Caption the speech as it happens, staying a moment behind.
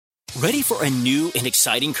Ready for a new and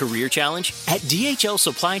exciting career challenge? At DHL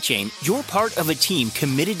Supply Chain, you're part of a team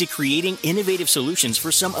committed to creating innovative solutions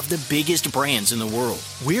for some of the biggest brands in the world.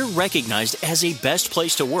 We're recognized as a best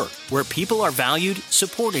place to work, where people are valued,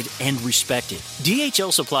 supported, and respected.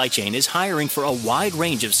 DHL Supply Chain is hiring for a wide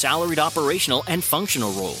range of salaried operational and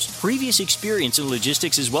functional roles. Previous experience in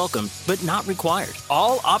logistics is welcome, but not required.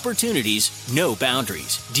 All opportunities, no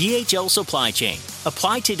boundaries. DHL Supply Chain.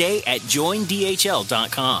 Apply today at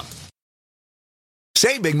joindhl.com.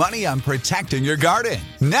 Save big money on protecting your garden.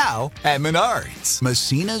 Now at Menards.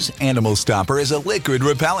 Messina's Animal Stopper is a liquid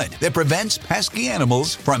repellent that prevents pesky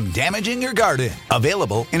animals from damaging your garden.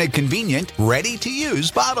 Available in a convenient, ready-to-use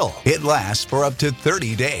bottle. It lasts for up to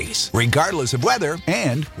 30 days, regardless of weather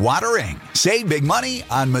and watering. Save big money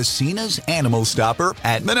on Messina's Animal Stopper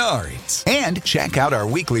at Menards. And check out our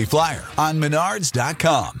weekly flyer on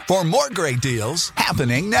Menards.com for more great deals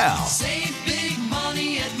happening now. Save big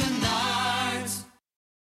money at Menards.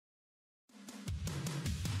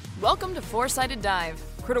 Welcome to Four-Sided Dive,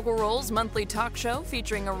 Critical Role's monthly talk show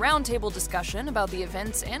featuring a roundtable discussion about the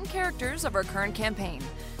events and characters of our current campaign,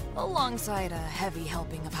 alongside a heavy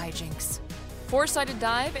helping of hijinks. Four-Sided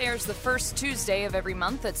Dive airs the first Tuesday of every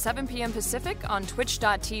month at 7 p.m. Pacific on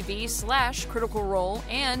twitch.tv/Critical Role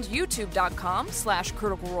and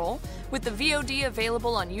youtube.com/Critical Role, with the VOD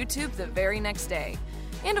available on YouTube the very next day.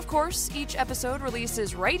 And of course, each episode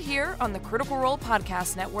releases right here on the Critical Role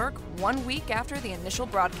Podcast Network 1 week after the initial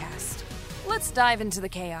broadcast. Let's dive into the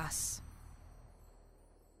chaos.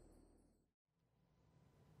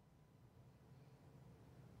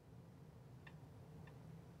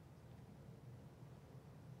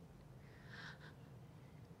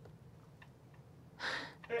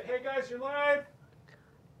 Hey guys, you're live!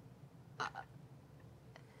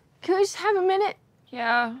 Can we just have a minute?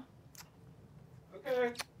 Yeah,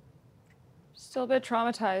 Okay. still a bit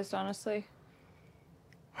traumatized, honestly.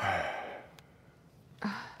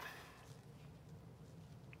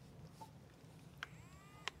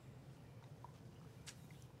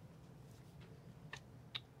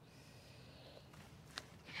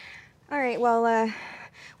 All right, well,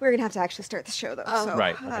 we're gonna have to actually start the show, though. So,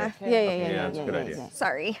 Right, okay. Yeah, that's a good idea.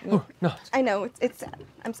 Sorry. No. I know, it's sad.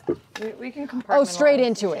 I'm sorry. We can compartmentalize. Oh, straight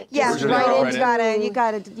into it. Yeah, Just right right in. in.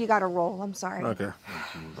 You gotta roll. I'm sorry. Okay.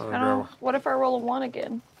 I don't know. What if I roll a 1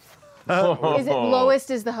 again? Is it lowest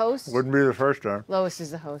is the host? Wouldn't be the first time. Lowest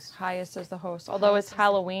is the host. Highest is the host, although it's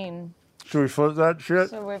Halloween. Should we flip that shit?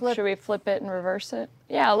 So should we flip it and reverse it?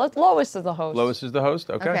 Yeah, lowest is the host. Lois is the host?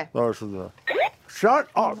 Okay. Lois is the... Shut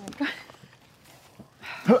up!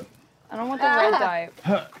 I don't want the red die.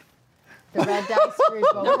 The red dice screwed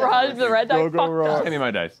both of us. The red die Go, fucked Ross. up. Give me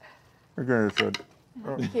my dice. You're gonna sit.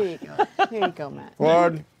 Here you go. Here you go, Matt.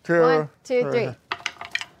 1, 2... 1, 2, 3.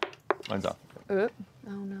 Mine's off. Oop.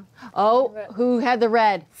 Oh, no. Oh, who had the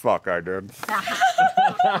red? Fuck, I did.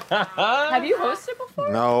 Have you hosted before?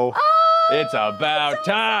 No. It's about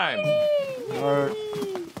time. All right.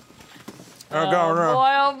 I'm going Oh around.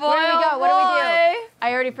 boy, oh boy, Where do we go? oh What do we boy. do?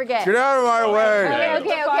 I already forget. Get out of my way!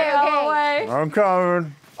 Okay. I'm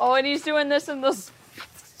coming. Oh, and he's doing this in those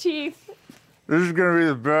teeth. This is gonna be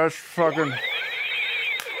the best fucking...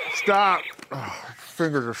 Stop! Oh,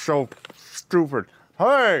 fingers are so stupid.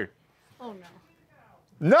 Hey! Oh, no.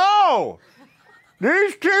 No!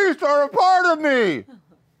 These teeth are a part of me!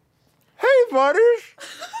 Hey, buddies!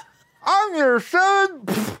 I'm your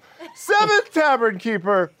seventh tavern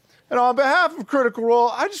keeper. And on behalf of Critical Role,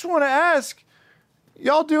 I just want to ask,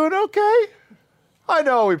 y'all doing okay? I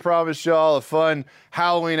know we promised y'all a fun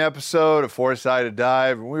Halloween episode of Four-Sided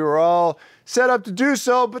Dive, and we were all set up to do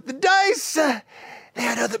so, but the dice, they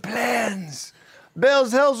had other plans.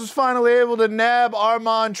 Bales Hells was finally able to nab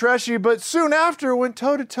Armand Treshy, but soon after went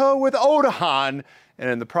toe-to-toe with Odahan, and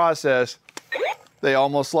in the process, they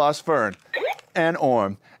almost lost Fern and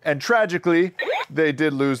Orm. And tragically, they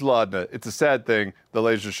did lose Laudna. It's a sad thing. The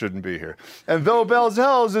laser shouldn't be here. And though Bell's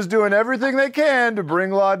Hells is doing everything they can to bring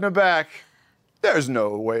Laudna back, there's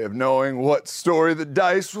no way of knowing what story the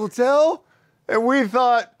dice will tell. And we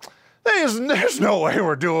thought, there's no way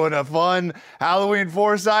we're doing a fun Halloween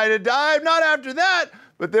Four-Sided Dive. Not after that.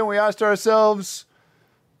 But then we asked ourselves,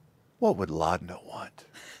 what would Laudna want?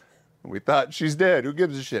 We thought, she's dead. Who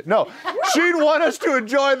gives a shit? No, she'd want us to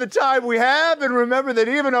enjoy the time we have and remember that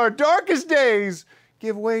even our darkest days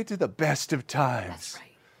give way to the best of times. That's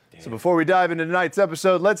right. So before we dive into tonight's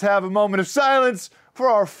episode, let's have a moment of silence for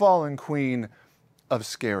our fallen queen of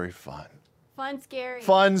scary fun. Fun, scary.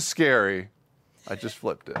 Fun, scary. I just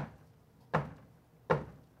flipped it.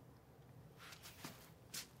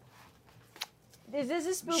 Is this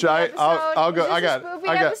a spooky Should I? episode? I'll go. Is this I a got it. spoopy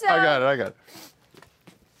I got episode? it. I got it.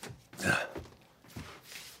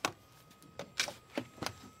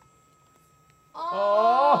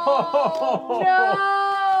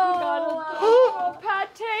 Oh,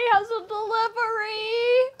 Pate has a delivery.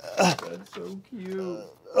 That's so cute.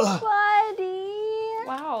 Buddy.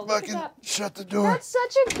 Wow, look at Fucking that. shut the door. That's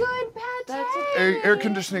such a good Pate. That's Air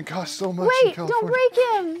conditioning costs so much in Wait, California. don't break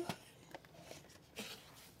him.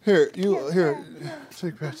 Here,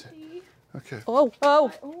 take Pate. Okay.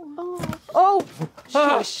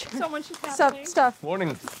 Shush. so much is happening. Stuff.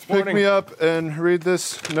 Warning. Pick me up and read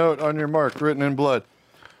this note on your mark, written in blood.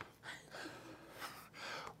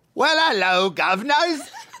 Well, hello, governors.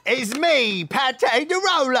 It's me, Pate de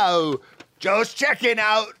Rolo. Just checking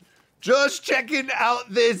out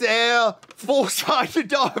this here four-sided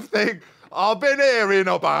dive thing I've been hearing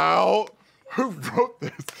about. Who wrote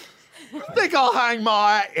this? Think I'll hang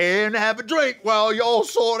my hat here and have a drink while y'all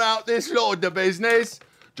sort out this lot of business.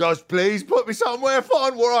 Just please put me somewhere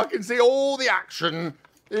fun where I can see all the action.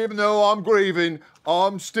 Even though I'm grieving,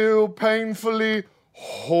 I'm still painfully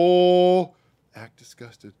whole. Act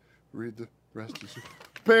disgusted. Read the rest of it.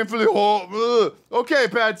 Painfully whole. Ugh. Okay,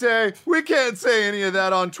 Pate, we can't say any of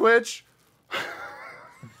that on Twitch.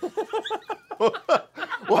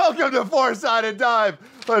 Welcome to Four-Sided Dive.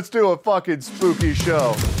 Let's do a fucking spooky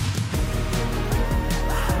show.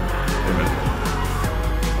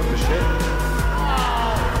 What the shit?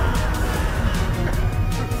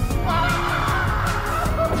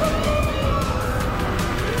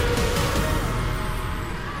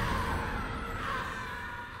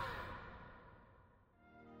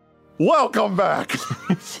 Welcome back.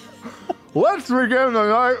 Let's begin the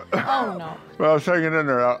night. Oh, no. Well, I was hanging in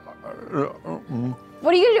there.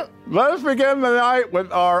 What are you going to do? Let's begin the night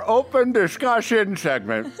with our open discussion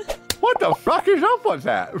segment. What the fuck is up with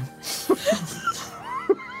that?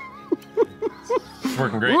 It's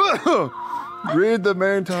working great. Read the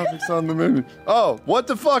main topics on the menu. Oh, what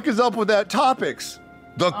the fuck is up with that topics?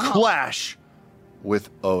 The clash with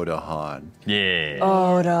Odahan. Yeah.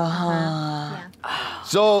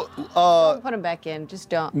 So, Put him back in. Just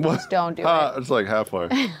don't. Just don't do it. It's like halfway.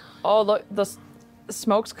 Oh, the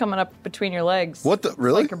smoke's coming up between your legs. What the, It's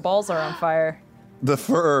really? like your balls are on fire. The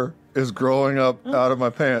fur is growing up out of my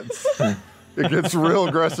pants. It gets real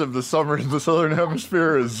aggressive. The summer in the southern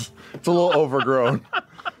hemisphere it's a little overgrown.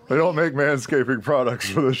 They don't make manscaping products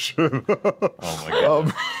for this shit. Oh my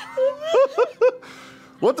god.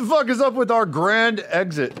 What the fuck is up with our grand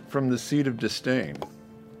exit from the seat of disdain?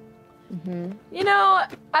 You know,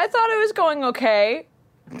 I thought it was going okay.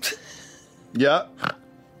 Yeah.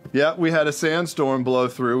 Yeah, we had a sandstorm blow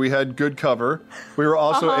through. We had good cover. We were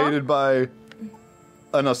also aided by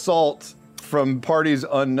an assault from parties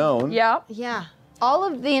unknown. Yeah. Yeah. All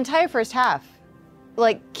of the entire first half,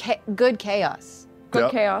 like good chaos. Good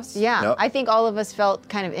Yep. chaos. Yeah. Yep. I think all of us felt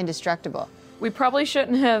kind of indestructible. We probably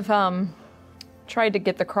shouldn't have tried to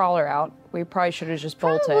get the crawler out. We probably should have just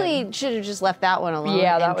bolted. Probably should have just left that one alone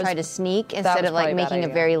Yeah, that and was- tried to sneak instead was of like probably a bad making a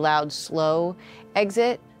idea. very loud, slow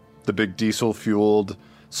exit. The big diesel-fueled,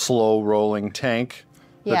 slow-rolling tank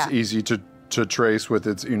that's Yeah. easy to trace with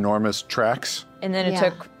its enormous tracks. And then it Yeah.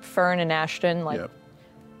 took Fern and Ashton like Yep.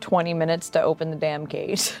 20 minutes to open the damn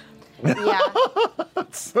gate. Yeah.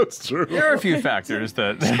 That's true. There are a few factors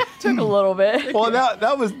that. Took a little bit. Well,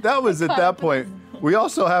 that was at that point. We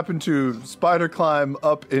also happened to spider climb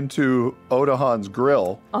up into Odahan's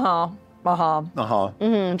grill.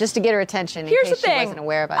 Just to get her attention in Here's case the thing. she wasn't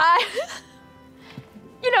aware of it.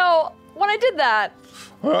 You know, when I did that,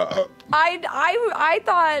 I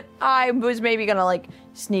thought I was maybe gonna like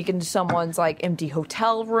sneak into someone's like empty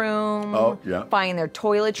hotel room. Oh, yeah. Find their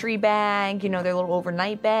toiletry bag, you know, their little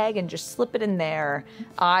overnight bag, and just slip it in there.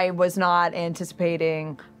 I was not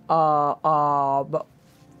anticipating A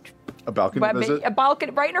balcony visit. a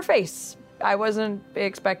balcony right in her face. I wasn't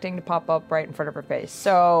expecting to pop up right in front of her face.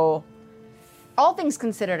 So All things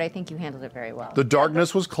considered, I think you handled it very well. The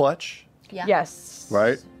darkness was clutch, Yeah. yes,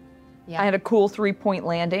 right? Yeah. I had a cool 3-point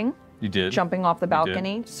landing. You did. Jumping off the did.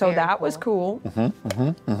 balcony, so Very that was cool.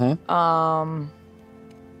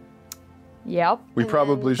 Yep. We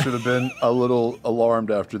probably should have been a little alarmed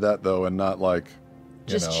after that, though, and not like,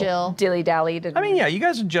 Just chill. Dilly dallied. I mean, yeah, you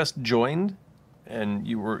guys had just joined, and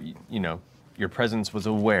you were, you know, your presence was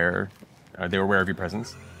aware. They were aware of your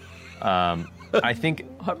presence. I think.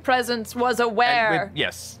 Her presence was aware.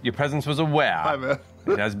 Yes, your presence was aware. Hi, man.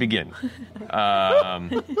 It has begin. My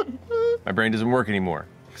brain doesn't work anymore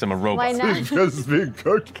because I'm a robot. Why not? Because it's being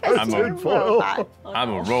cooked. by I'm a tinfoil. Robot. I'm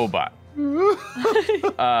a robot.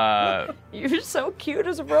 You're so cute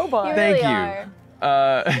as a robot. You Thank really you.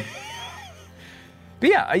 are. But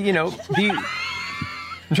yeah, you know, I'm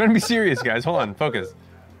trying to be serious, guys. Hold on, focus.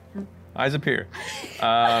 Eyes up here.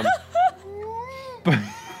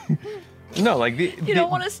 No, like You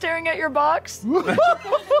don't want us staring at your box?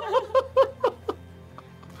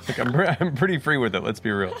 Like I'm pretty free with it. Let's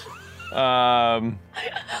be real.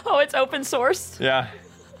 Oh, it's open source? Yeah.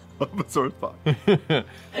 Open source fine.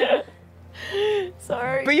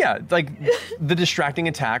 Sorry. But yeah, like the distracting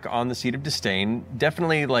attack on the Seed of Disdain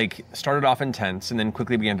definitely like started off intense and then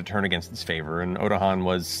quickly began to turn against its favor. And Odahan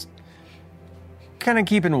was kind of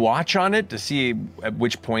keeping watch on it to see at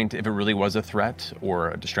which point if it really was a threat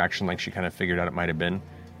or a distraction like she kind of figured out it might have been.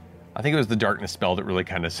 I think it was the darkness spell that really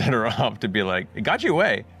kind of set her off to be like, it got you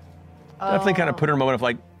away. Definitely kind of put her in a moment of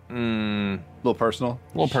like, A little personal.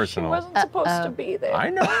 A little personal. She wasn't supposed to be there. I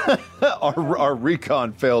know. Our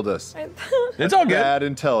recon failed us. It's all good. Bad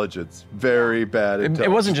intelligence. Very bad intelligence.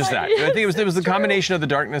 It wasn't just that. I think it was the combination of the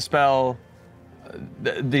darkness spell,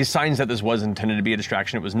 the signs that this was intended to be a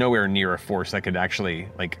distraction. It was nowhere near a force that could actually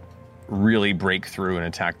like really break through and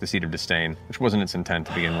attack the Seed of Disdain, which wasn't its intent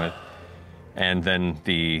to begin with. And then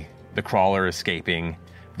the crawler escaping,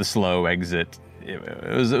 the slow exit.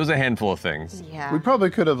 It was a handful of things. Yeah. We probably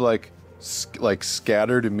could have like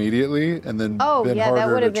scattered immediately and then Oh, been yeah, harder that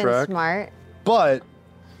would have to been track. smart. But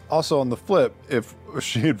also on the flip, if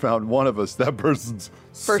she had found one of us, that person's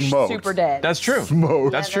For smoked. super dead. That's true.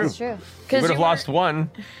 Smoked. That's true. That's true. We would have lost one.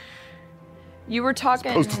 You were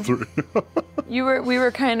talking. Opposed to 3. We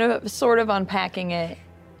were kind of sort of unpacking it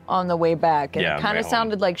on the way back, and Yeah, it kind way of home.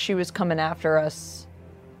 sounded like she was coming after us,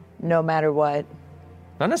 no matter what.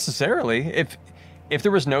 Not necessarily. If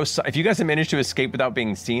there was no, if you guys had managed to escape without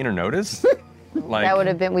being seen or noticed, like That would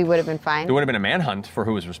have been. We would have been fine. there would have been a manhunt for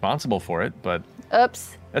who was responsible for it. But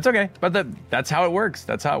Oops. that's okay. But that's how it works.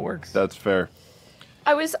 That's how it works. That's fair.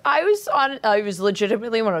 I was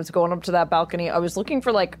legitimately, when I was going up to that balcony, I was looking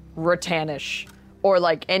for like Ratanish or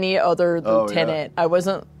like any other Oh, lieutenant. I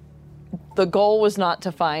wasn't. The goal was not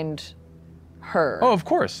to find her. Oh, of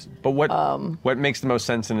course. But what makes the most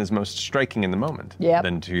sense and is most striking in the moment Yep.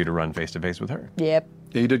 than to you to run face to face with her? Yep.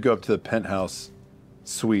 Yeah, you did go up to the penthouse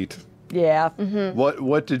suite. Yeah.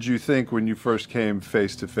 What did you think when you first came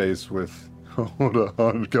face to face with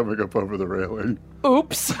Odahan coming up over the railing?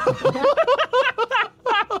 Oops.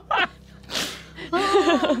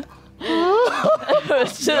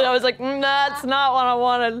 I was like, that's not what I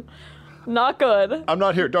wanted. Not good. I'm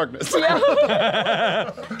not here, darkness.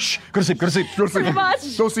 Shh, go to sleep. Go to sleep. Go to sleep. Pretty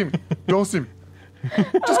much. Don't see me. Don't see me.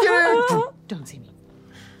 Just kidding. Don't see me.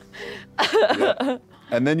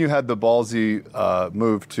 And then you had the ballsy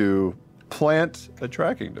move to plant a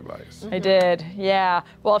tracking device. I did, yeah.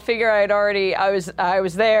 Well, I figure I was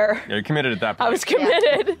there. Yeah, you're committed at that point. I was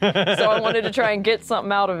committed, so I wanted to try and get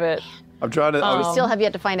something out of it. I'm trying to. We still have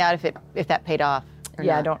yet to find out if that paid off. Or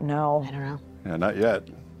Yeah, I not. don't know. I don't know. Yeah, not yet.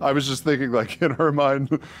 I was just thinking, like, in her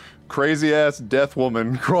mind, crazy ass death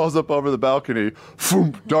woman crawls up over the balcony,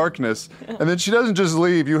 phoom, darkness, and then she doesn't just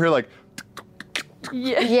leave. You hear, like,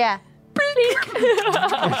 Yeah. what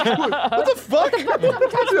the fuck?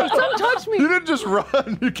 Don't touch me. You didn't just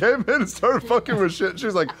run. You came in and started fucking with shit. She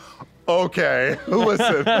was like, okay,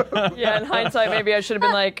 listen. Yeah, in hindsight, maybe I should have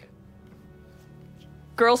been like,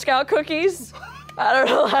 Girl Scout cookies? I don't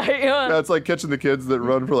know. Like, That's like catching the kids that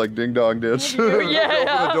run for, like, ding dong ditch. Yeah, Open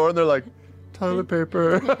yeah. the door and they're like, toilet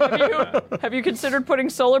paper. Have you considered putting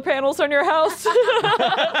solar panels on your house?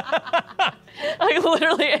 Like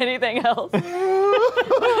literally anything else.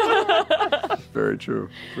 Very true.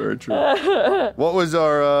 Very true. What was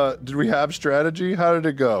our, did we have strategy? How did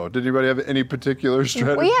it go? Did anybody have any particular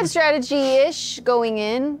strategy? We had strategy-ish going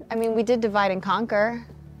in. I mean, we did divide and conquer.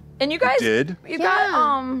 And you guys did? You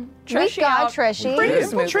got Treshy We got out Treshy. pretty The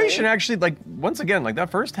smoothly. infiltration actually, like, once again, like,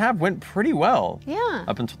 that first half went pretty well. Yeah.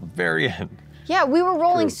 Up until the very end. Yeah, we were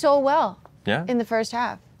rolling True. so well Yeah. in the first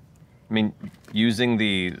half. I mean, using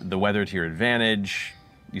the weather to your advantage,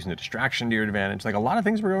 using the distraction to your advantage, like, a lot of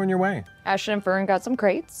things were going your way. Ashton and Fern got some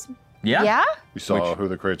crates. Yeah. Yeah? We saw who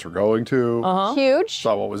the crates were going to. Huge.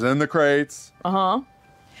 Saw what was in the crates. Well,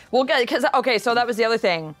 because okay, so that was the other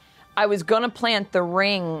thing. I was gonna plant the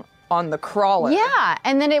ring on the crawler. Yeah,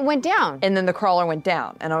 and then it went down. And then the crawler went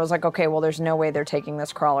down. And I was like, okay, well, there's no way they're taking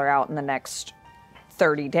this crawler out in the next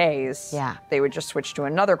 30 days. Yeah. They would just switch to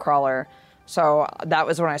another crawler. So that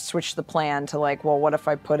was when I switched the plan to like, well, what if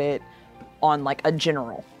I put it on like a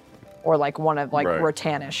general or like one of like Right.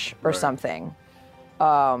 Ratanish or Right. something.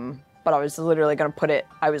 But I was literally going to put it,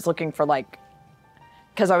 I was looking for like,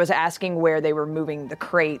 because I was asking where they were moving the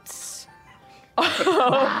crates. Where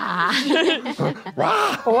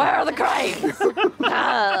are the crates?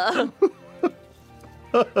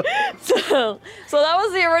 So that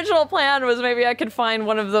was the original plan, was maybe I could find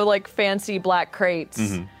one of the like fancy black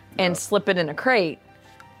crates and slip it in a crate.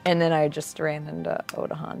 And then I just ran into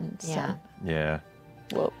Odahan. So. Yeah.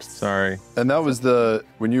 Whoops. Sorry. And that was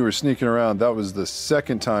when you were sneaking around, that was the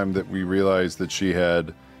second time that we realized that she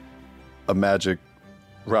had a magic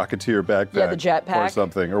Rocketeer backpack. Yeah, the jetpack. Or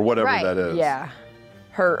something, or whatever that is. Yeah.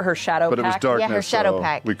 Her shadow But pack. it was darkness, Yeah, her shadow so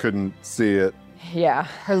pack. we couldn't see it. Yeah.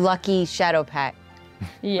 Her lucky shadow pack.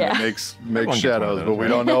 Yeah. It makes Everyone gets shadows, one of those, but we right?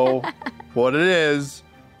 don't know what it is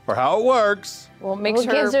or how it works. Well, it makes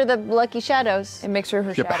Who gives her the lucky shadows? It makes her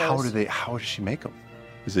Yeah, but shadows. how does she make them?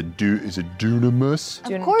 Is it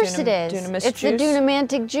dunamis? Of course it is. Dunamis It's juice? the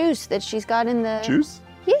dunamantic juice that she's got in the... Juice?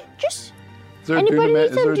 Yeah, juice. Is there Anybody need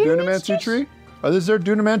is there a some Dunamis dunamancy juice? tree? Is there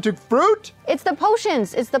dunamantic fruit? It's the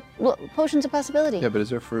potions. It's the potions of possibility. Yeah, but is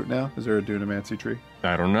there fruit now? Is there a dunamancy tree?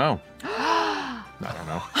 I don't know. I don't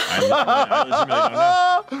know. I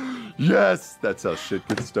legitimately don't know. Yes, that's how shit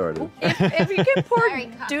gets started. If you can pour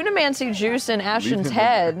Dunamancy juice in Ashton's him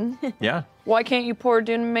head, Yeah. why can't you pour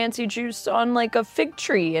Dunamancy juice on like a fig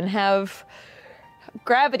tree and have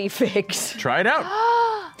gravity figs? Try it out.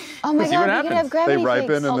 Oh my See what god, we could happens. have gravity They ripen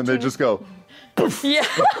figs. and then they just go. Yeah.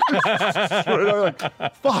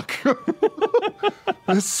 Like, fuck.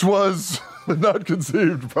 This was not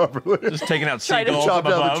conceived properly. Just taking out Try to seagulls Chop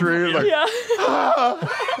from down the above. tree. Like, Yeah.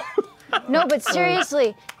 No, but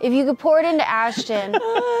seriously, if you could pour it into Ashton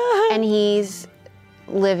and he's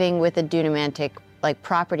living with the dunamantic like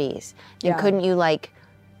properties, then Yeah. couldn't you like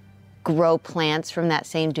grow plants from that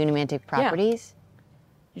same dunamantic properties?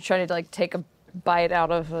 You try to like take a bite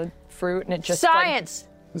out of a fruit and it just Science.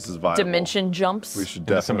 this is like, viable. dimension jumps. We should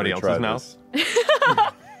Into somebody definitely else's try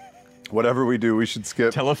this. Whatever we do, we should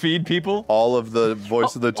skip Telefeed people. all of the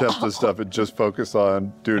voice of the Tempest stuff and just focus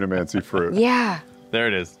on dunamancy fruit. Yeah. There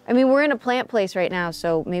it is. I mean, we're in a plant place right now,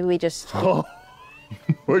 so maybe we just...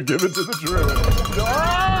 We'll give it to the druid.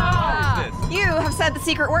 You have said the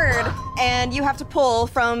secret word, and you have to pull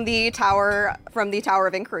from the tower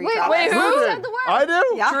of inquiry. Wait, Travis. wait, who? said the word? I do?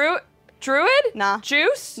 Yeah. Druid? Nah.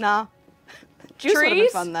 Juice? No. Juice would have been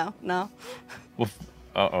Trees? fun though. No. Well,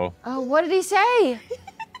 uh-oh. Oh, what did he say?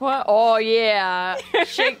 What? Oh yeah.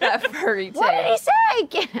 Shake that furry tail. What did he say?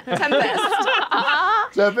 Tempest.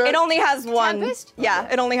 It only has one. Tempest?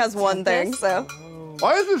 Yeah, it only has one thing. So.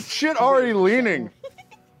 Why is this shit already leaning?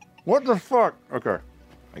 What the fuck? Okay.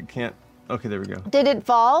 I can't. Okay, there we go. Did it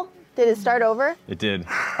fall? Did it start over? It did.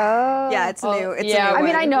 Yeah, it's new. It's yeah, a new I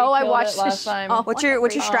mean, one. I know. I killed watched it last time. What's your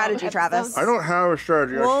strategy, Travis? I don't have a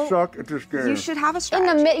strategy. Well, I suck at this game. You should have a In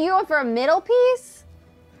strategy. you went for a middle piece?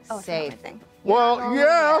 Oh, it's not my thing. Well,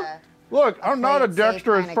 yeah. Look, I'm not a Play it safe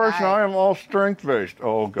dexterous kinda person. guy. I am all strength-based.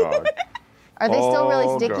 Oh, God. Are they still really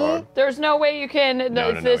Oh, sticky? God. There's no way you can.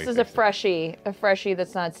 no, This you is a fixed freshie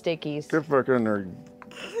that's not stickies. Get back in there,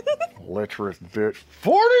 lecherous bitch.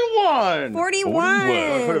 41!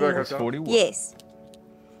 41. Put it back on top. 41. Yes.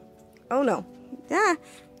 Oh no. Yeah.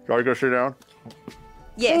 Gotta go sit down.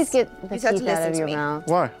 Yes. Please get the You just have to teeth out listen of to your me. mouth.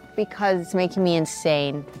 Why? Because it's making me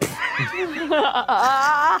insane.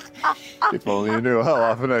 If only you knew how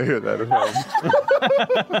often I hear that at home.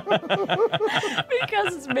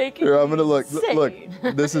 Because it's making. Here, I'm gonna look. Look,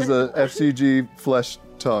 this is a FCG flesh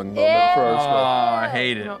tongue moment for Oh, our I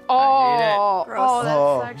hate it. Oh, Gross. oh, that's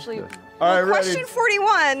Oh. actually. All right, ready? Question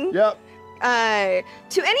 41. Yep.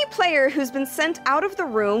 To any player who's been sent out of the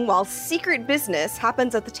room while secret business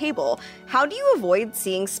happens at the table, how do you avoid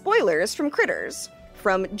seeing spoilers from critters?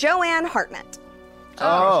 From Joanne Hartnett.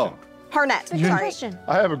 Oh, Harnett, Good sorry. question.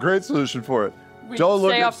 I have a great solution for it. Don't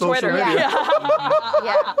look stay at off social Twitter. media.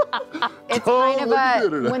 Yeah. It's Oh, kind of look at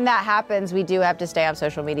it. when that happens, we do have to stay off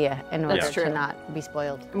social media in order That's true. to not be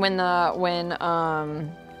spoiled. When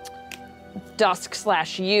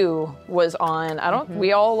Dusk/You was on, I don't.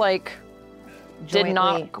 We all like did Jointly.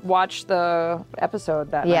 not watch the episode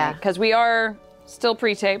that Yeah. night because we are still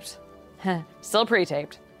pre-taped, still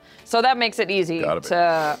pre-taped. So that makes it easy Gotta be.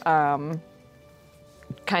 to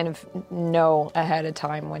kind of know ahead of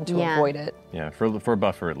time when to Yeah. avoid it. Yeah, for a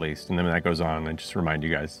buffer at least. And then when that goes on, I just remind you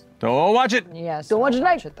guys, don't watch it. Yes. Don't watch it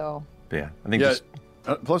tonight. it though. But yeah, I think Yeah. just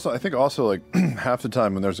Plus, I think also like half the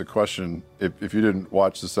time when there's a question, if you didn't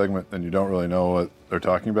watch the segment, then you don't really know what they're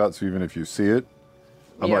talking about. So even if you see it,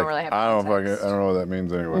 I'm You don't like, really have I don't context. know what that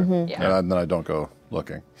means anyway. Yeah. And then I don't go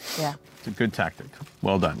looking. Yeah. it's a good tactic.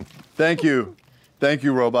 Well done. Thank you,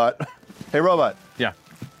 robot. Hey, robot, Yeah.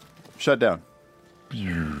 shut down.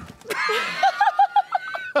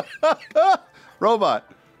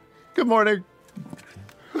 Robot, good morning.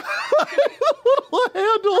 Little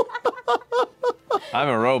handle. I'm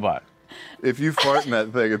a robot. If you fart in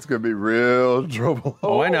that thing, it's gonna be real trouble.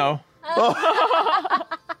 Oh, I know.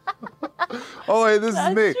 Oh, wait, this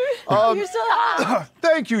is me. You're still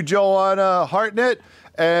Thank you, Joanna Hartnett.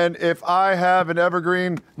 And if I have an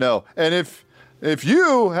evergreen, no. And if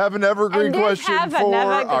you have an evergreen And if question have for an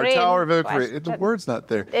our evergreen Tower of Victory, question. the word's not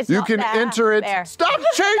there. It's You not can that. enter it. There. Stop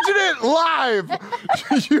changing it live.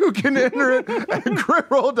 You can enter it at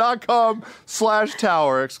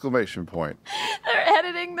critroll.com/tower, exclamation point. They're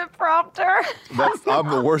editing the prompter. I'm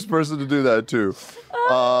the worst person to do that to.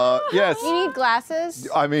 Yes. You need glasses?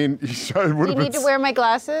 I mean, You need to wear my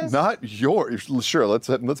glasses? Not yours. Sure, let's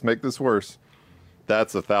make this worse.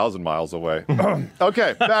 That's 1,000 miles away.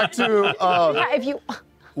 Okay, back to Yeah, if you.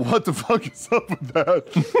 what the fuck is up with that?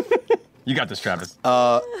 You got this, Travis.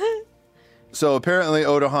 So apparently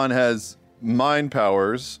Odahan has mind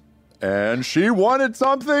powers, and she wanted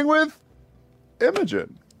something with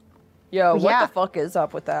Imogen. Yo, what Yeah. the fuck is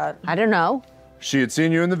up with that? I don't know. She had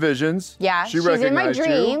seen you in the visions. Yeah, she she's in my recognized you.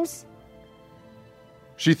 dreams.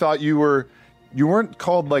 She thought you weren't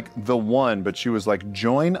called like the one, but she was like,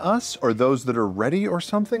 join us or those that are ready or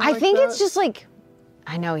something. I like think that? it's just like.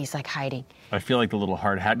 I know he's like hiding. I feel like the little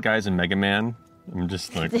hard hat guys in Mega Man. I'm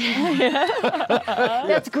just like,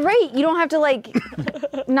 That's great. You don't have to like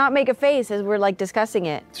not make a face as we're like discussing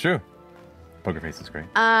it. it's true. Poker Face is great.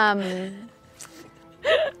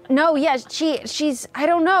 No, yeah, she's I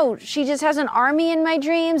don't know. She just has an army in my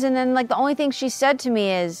dreams, and then like the only thing she said to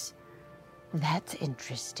me is, "That's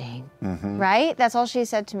interesting," right? That's all she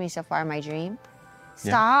said to me so far in my dream.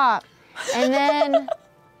 Stop. And then,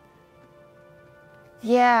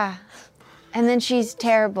 yeah, and then she's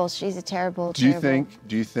terrible. She's a terrible. Do you terrible.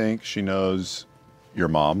 think she knows your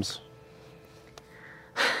mom's?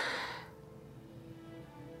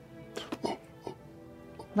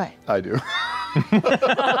 What? I do.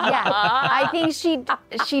 Yeah, I think she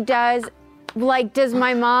does. Like, does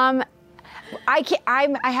my mom? I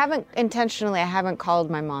haven't called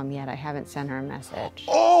my mom yet. I haven't sent her a message.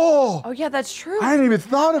 Oh, Oh yeah, that's true. I hadn't even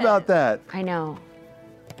thought about that. I know.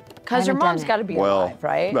 Because your haven't done mom's it. got to be Well, alive,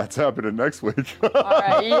 right? that's happening next week. All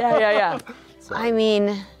right. Yeah. I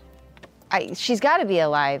mean, she's got to be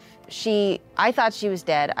alive. I thought she was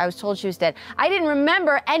dead. I was told she was dead. I didn't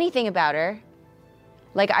remember anything about her.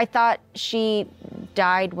 Like, I thought she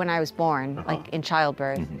died when I was born, like in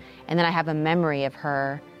childbirth. And then I have a memory of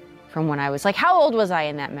her from when I was, like, how old was I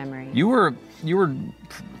in that memory? You were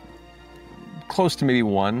close to maybe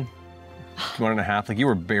 1.5. Like you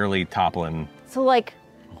were barely toppling. So, like,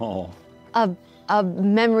 Oh. a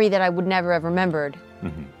memory that I would never have remembered.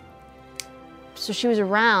 So she was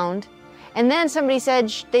around. And then somebody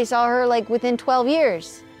said they saw her, like, within 12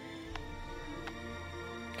 years.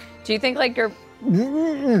 Do you think like your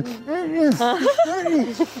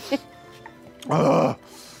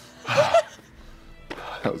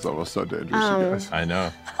That was almost so dangerous, you guys. I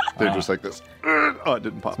know. Dangerous like this. Oh, it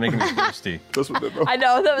didn't pop. It's making me thirsty. This one did though. I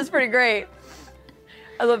know, that was pretty great.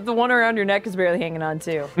 I love the one around your neck is barely hanging on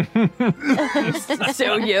too.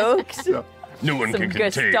 So yoked. No one Some can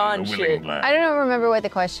contain Gaston the shit. willing lad. I don't remember what the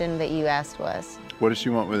question that you asked was. What does she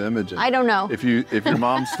want with Imogen? I don't know. If your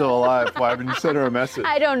mom's still alive, why haven't you sent her a message?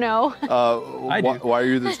 I don't know. I do. Why are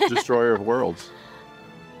you the destroyer of worlds?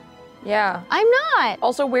 Yeah. I'm not.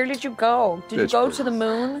 Also, where did you go? Did you Bitch, go please. to the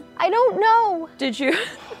moon? I don't know. Did you?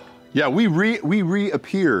 Yeah, we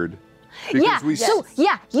reappeared. Because Yeah. we So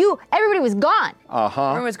everybody was gone.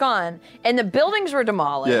 Everyone was gone, and the buildings were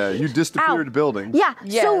demolished. Yeah, you disappeared buildings. Yeah.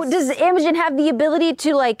 So Yes. does Imogen have the ability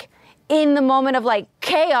to, like, in the moment of like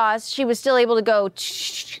chaos, she was still able to go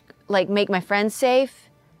like make my friends safe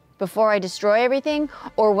before I destroy everything?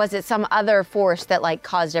 Or was it some other force that like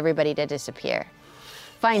caused everybody to disappear?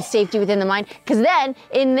 Find safety within the mind. Because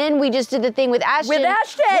then we just did the thing with Ashton. With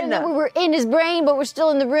Ashton! When we were in his brain, but we're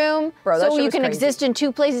still in the room. Bro, that so shit you was can crazy. exist in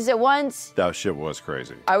two places at once. That shit was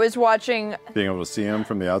crazy. I was watching. Being able to see him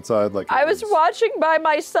from the outside, like I was watching by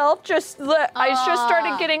myself. I just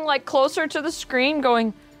started getting like closer to the screen,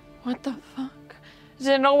 going, "What the fuck?" I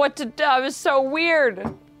didn't know what to do. It was so weird.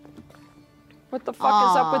 What the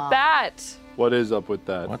fuck is up with that? What is up with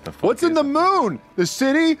that? What the fuck What's in is the up? moon? The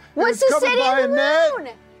city? What's It's the covered city by and a the net? moon?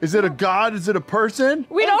 Is it a god? Is it a person?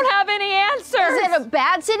 We don't have any answers. Is it a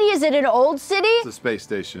bad city? Is it an old city? It's a space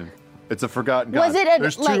station. It's a forgotten god. Was it a-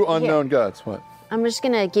 There's like, two here. unknown gods. What? I'm just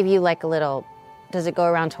gonna give you like a little. Does it go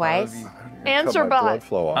around twice? Answer Cut my by. blood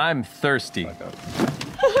flow off. I'm thirsty.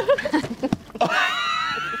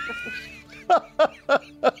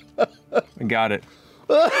 I got it.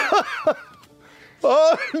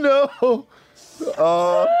 Oh no!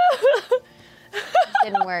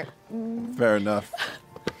 Didn't work. Fair enough.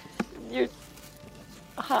 You're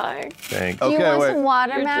hi. Thanks. Do you Okay, want wait. some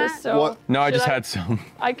water, You're Matt? just so. What? No, I Should just I- had some.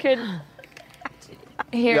 I could.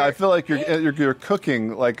 Here. Yeah, I feel like you're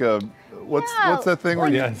cooking like a what's that thing where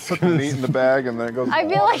you put the meat in the bag and then it goes. I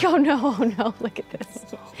feel like, oh no, look at this.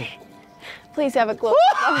 Please have a close.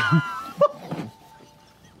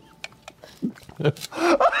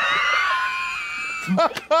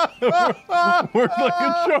 Worked like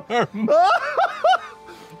a charm.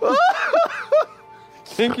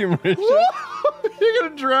 Thank you, Marisha. You're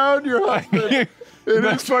gonna drown your husband. The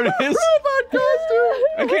best part is, robot costume.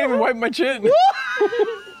 I can't even wipe my chin.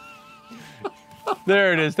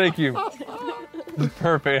 There it is. Thank you.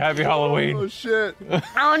 Perfect. Happy Halloween. Oh shit.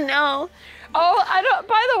 Oh no. Oh, I don't.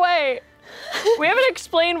 By the way, we haven't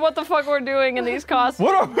explained what the fuck we're doing in these costumes.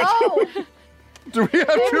 What are we doing? Do we have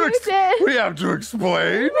you did. we have to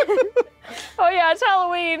explain? Oh yeah, it's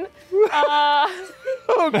Halloween.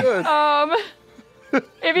 Oh good.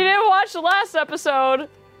 If you didn't watch the last episode,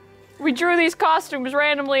 we drew these costumes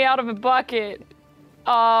randomly out of a bucket.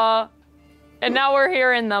 And now we're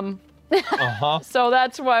here in them. Uh-huh. So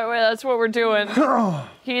that's what we're doing.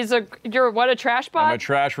 You're what, a trash bot? I'm a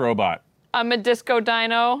trash robot. I'm a disco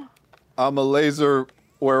dino. I'm a laser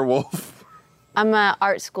werewolf. I'm an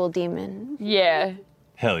art school demon. Yeah.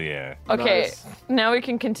 Hell yeah. Okay, Nice. now we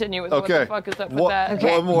can continue with what the fuck is up with that.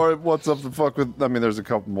 Okay. One more. What's up the fuck with? I mean, there's a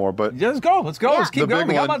couple more, but Yeah, let's go. Let's go. Yeah. Let's keep The going. big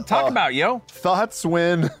We got a one, lot to talk about, yo. thoughts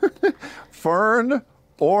when Fern,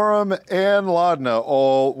 Orem, and Laudna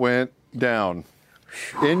all went down.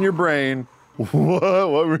 In your brain, what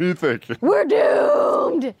were you thinking? We're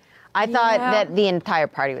doomed. I thought that the entire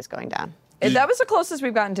party was going down. That was the closest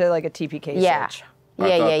we've gotten to like a TPK Yeah. search.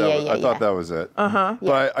 I thought that was it. Uh-huh.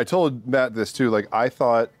 But I told Matt this too. Like I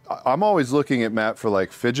thought, I'm always looking at Matt for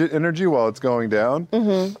like fidget energy while it's going down.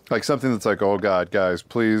 Mm-hmm. Like something that's like, oh God, guys,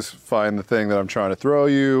 please find the thing that I'm trying to throw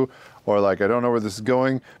you. Or like, I don't know where this is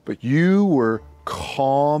going. But you were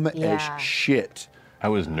calm as shit. I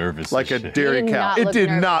was nervous. Like a as shit. dairy You did cow. not It look did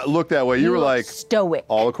nervous. not look that way. You were looked like, stoic.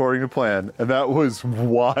 all according to plan. And that was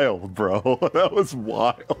wild, bro. That was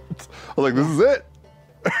wild. I was like, this is it.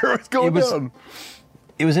 It's going down.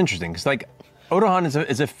 It was interesting because like Odahan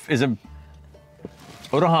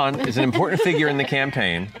Odahan is an important figure in the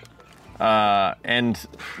campaign, and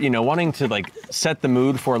wanting to like set the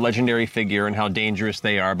mood for a legendary figure and how dangerous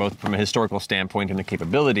they are, both from a historical standpoint and the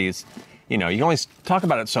capabilities. You can only talk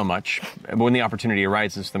about it so much, but when the opportunity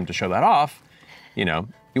arises for them to show that off, you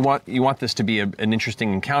want this to be an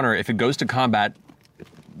interesting encounter. If it goes to combat,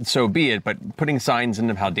 so be it. But putting signs in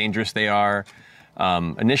of how dangerous they are.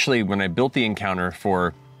 Initially, when I built the encounter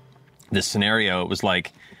for this scenario, it was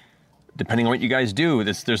like, depending on what you guys do,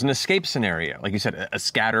 there's an escape scenario. Like you said, a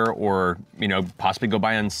scatter or, possibly go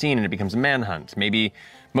by unseen and it becomes a manhunt. Maybe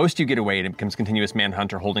most you get away and it becomes continuous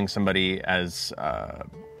manhunt or holding somebody as,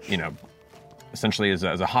 essentially as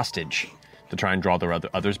a hostage to try and draw the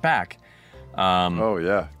others back. Oh,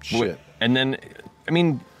 yeah. Shit. And then,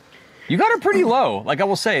 you got her pretty low. Like I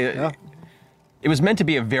will say, it was meant to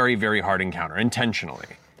be a very, very hard encounter, intentionally,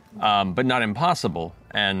 but not impossible.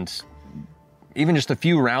 And even just a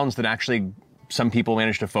few rounds that actually some people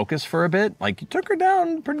managed to focus for a bit, like you took her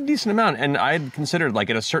down a pretty decent amount. And I had considered like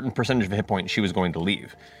at a certain percentage of hit point, she was going to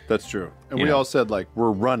leave. That's true. And we all said like,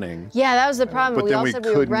 we're running. Yeah, that was the problem. But we then all we said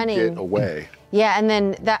we were couldn't running. get away. Yeah, and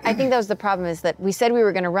then I think that was the problem is that we said we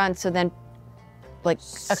were going to run, so then like a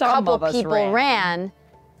Some couple of us people ran.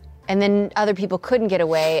 and then other people couldn't get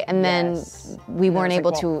away, and then we weren't was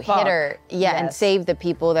able like, to well, hit fuck. her. Yeah, and Yes. save the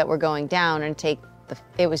people that were going down and take the.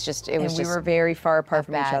 It was And we just. were very far apart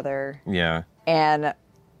from each bad. other. Yeah. And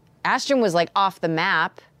Ashton was like off the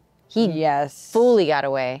map. He yes. fully got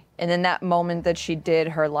away. And then that moment that she did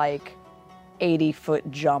her like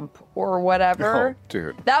 80-foot jump or whatever. Oh,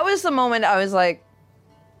 dude. That was the moment I was like,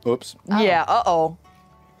 Oops. yeah, uh-oh.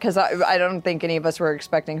 Because I don't think any of us were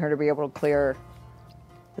expecting her to be able to clear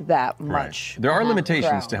that much. There are limitations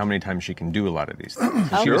ground. to how many times she can do a lot of these things.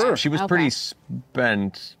 Sure. She was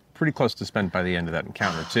pretty close to spent by the end of that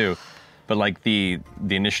encounter too. But like the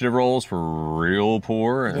initiative rolls were real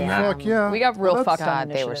poor, and that, Fuck yeah. We got real Well, fucked God, on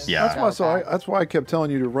they were initiative. Yeah. That's why I kept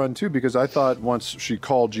telling you to run too, because I thought once she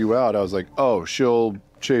called you out, I was like, oh, she'll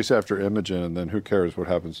chase after Imogen, and then who cares what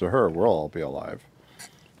happens to her? We'll all be alive.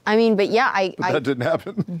 I mean, but yeah, But that didn't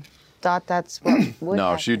happen. thought that's what would No,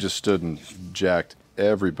 happen. she just stood and jacked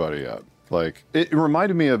everybody up. Like it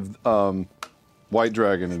reminded me of White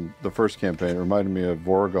Dragon in the first campaign. It reminded me of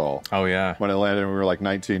Vorgal. oh yeah, When it landed, and we were like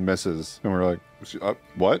 19 misses, and we were like,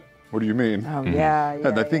 what? What do you mean? Oh, yeah, yeah.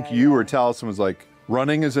 And I think you or Taliesin was like,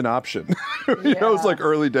 running is an option. It was like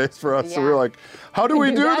early days for us. So we were like, how do we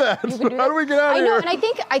do that? You can do How do we get out I of know, here?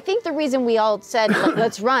 and I think the reason we all said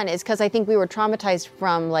let's run is because I think we were traumatized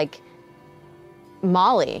from like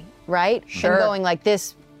Molly right? Sure. And going like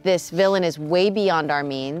this villain is way beyond our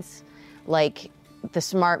means. Like the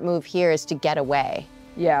smart move here is to get away.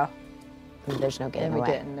 Yeah. And there's no getting And we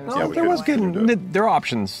away. didn't. There was Well, no there was getting away. good. There are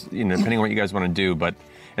options, depending on what you guys want to do, but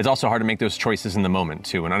it's also hard to make those choices in the moment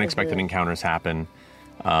too. When unexpected encounters happen,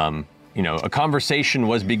 a conversation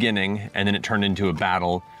was beginning, and then it turned into a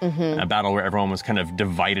battle where everyone was kind of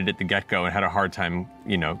divided at the get-go and had a hard time,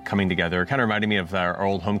 coming together. It kind of reminded me of our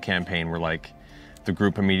old home campaign, where like the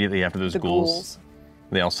group immediately after those ghouls,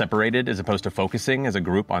 they all separated as opposed to focusing as a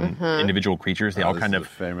group on individual creatures. They all kind of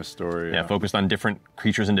famous story. focused on different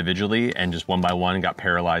creatures individually, and just one by one got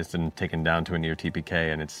paralyzed and taken down to a near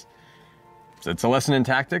TPK. And it's a lesson in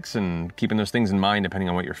tactics and keeping those things in mind depending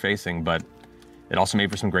on what you're facing. But it also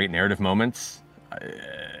made for some great narrative moments.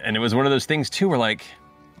 And it was one of those things too where, like,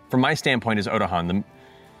 from my standpoint as Odahan,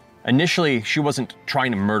 initially she wasn't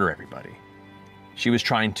trying to murder everybody. She was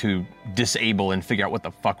trying to disable and figure out what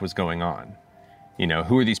the fuck was going on.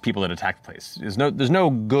 Who are these people that attacked the place? There's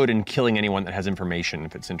no good in killing anyone that has information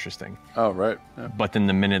if it's interesting. Oh, right. Yeah. But then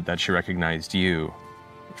the minute that she recognized you,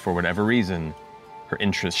 for whatever reason, her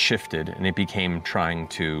interest shifted and it became trying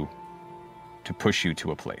to push you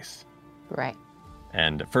to a place. Right.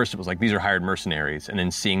 And at first it was like, these are hired mercenaries. And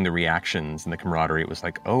then seeing the reactions and the camaraderie, it was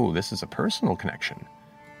like, oh, this is a personal connection.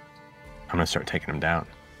 I'm going to start taking them down.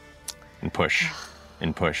 And push,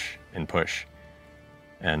 and push, and push.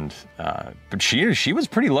 And, but she was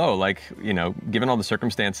pretty low. Like, given all the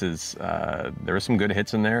circumstances, there were some good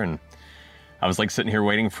hits in there. And I was like sitting here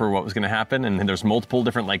waiting for what was going to happen. And then there's multiple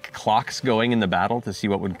different like clocks going in the battle to see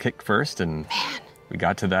what would kick first. And we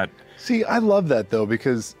got to that. See, I love that though,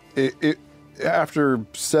 because it after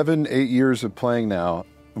 7-8 years of playing now,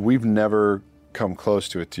 we've never come close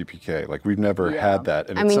to a TPK. Like we've never had that.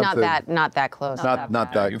 And I mean, not that close.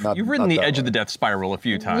 Not that. You've ridden the edge of the death spiral a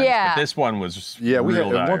few times. Yeah. But this one was we had, real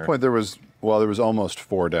at dire. one point there was almost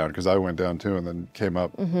 4 down because I went down too and then came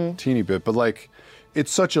up teeny bit. But like,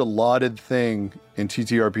 it's such a lauded thing in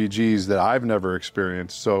TTRPGs that I've never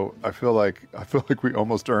experienced. So I feel like we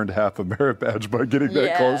almost earned half a merit badge by getting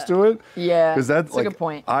that close to it. Yeah, because that's a good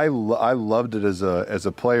point. I loved it as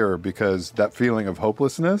a player because that feeling of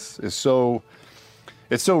hopelessness is so.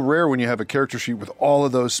 It's so rare when you have a character sheet with all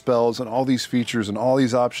of those spells and all these features and all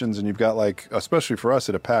these options, and you've got like, especially for us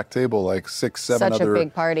at a packed table, like 6, 7 Such other a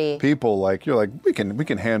big party. people. Like you're like, we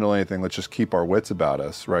can handle anything. Let's just keep our wits about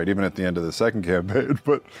us, right? Even at the end of the second campaign.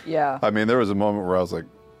 But yeah, I mean, there was a moment where I was like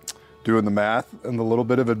doing the math and the little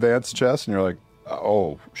bit of advanced chess, and you're like,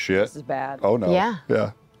 oh shit, this is bad. Oh no,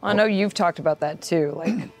 Yeah. I know you've talked about that too.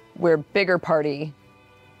 Like we're a bigger party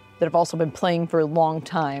that have also been playing for a long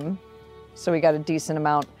time, so we got a decent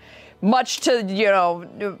amount. Much to,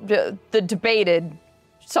 the debated,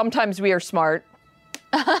 sometimes we are smart.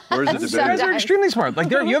 Where's the You debate? guys are extremely smart. Like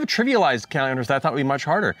you have trivialized counters that I thought would be much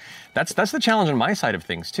harder. That's the challenge on my side of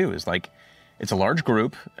things too. Is like, it's a large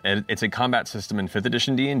group. It's a combat system in 5th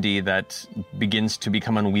edition D&D that begins to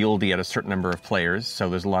become unwieldy at a certain number of players. So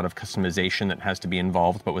there's a lot of customization that has to be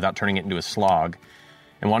involved, but without turning it into a slog.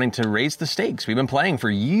 And wanting to raise the stakes. We've been playing for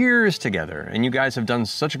years together, and you guys have done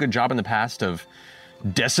such a good job in the past of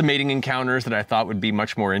decimating encounters that I thought would be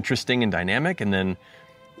much more interesting and dynamic, and then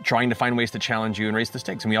trying to find ways to challenge you and raise the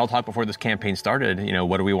stakes. And we all talked before this campaign started,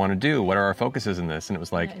 what do we want to do? What are our focuses in this? And it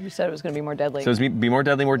was like... You said it was going to be more deadly. So it's be more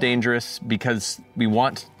deadly, more dangerous, because we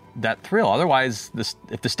want that thrill. Otherwise,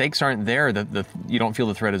 if the stakes aren't there, you don't feel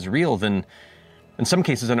the threat is real, then... In some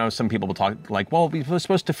cases, I know some people will talk like, well, we're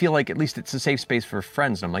supposed to feel like at least it's a safe space for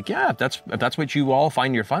friends. And I'm like, yeah, if that's what you all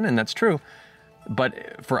find your fun in, that's true.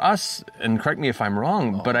 But for us, and correct me if I'm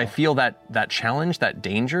wrong, but I feel that challenge, that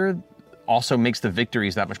danger, also makes the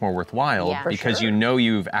victories that much more worthwhile because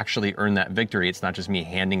you've actually earned that victory. It's not just me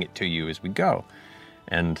handing it to you as we go.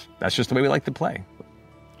 And that's just the way we like to play.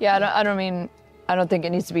 Yeah, I don't think it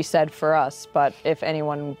needs to be said for us, but if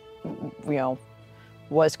anyone,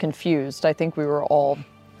 was confused, I think we were all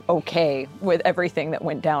okay with everything that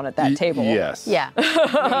went down at that table. Yes. Yeah.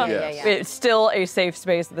 Yes. It's still a safe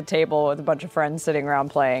space at the table with a bunch of friends sitting around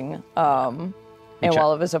playing. And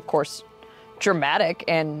while it was, of course, dramatic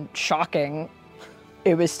and shocking,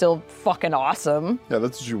 it was still fucking awesome. Yeah,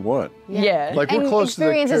 that's what you want. Yeah. Like we're And close to the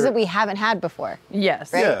experiences that we haven't had before.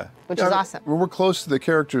 Yes. Right? Yeah. Which is awesome. We're close to the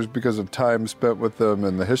characters because of time spent with them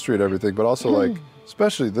and the history and everything, but also like,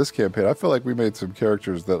 especially this campaign, I feel like we made some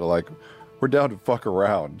characters that are like, we're down to fuck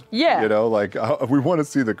around. Yeah. We want to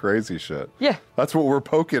see the crazy shit. Yeah. That's what we're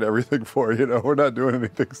poking everything for, We're not doing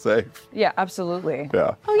anything safe. Yeah, absolutely.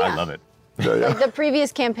 Yeah. Oh, yeah. I love it. Like the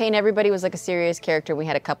previous campaign, everybody was like a serious character. We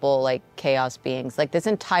had a couple like chaos beings. Like this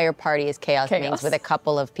entire party is chaos beings with a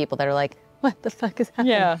couple of people that are like, What the fuck is happening?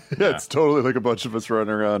 Yeah. Yeah, it's totally like a bunch of us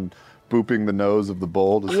running around booping the nose of the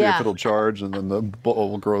bull to see if it'll charge, and then the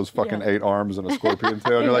bull grows fucking 8 arms and a scorpion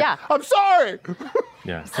tail. And you're like, I'm sorry.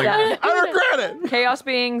 Yeah. It's Yeah. I regret it. Chaos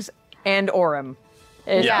beings and Orem.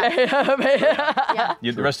 Yeah.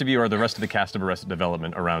 Yeah. The rest of you are the rest of the cast of Arrested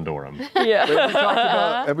Development around Orem.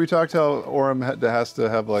 Have we talked how Orem has to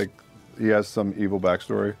have like, he has some evil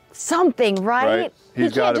backstory? Something, right? He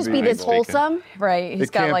He's can't gotta just be be this evil. wholesome. Right. He's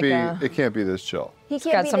got like it can't be this chill. He he's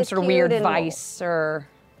can't got be some this sort of cute weird and- vice or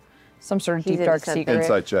some sort of He's deep dark innocent. secret.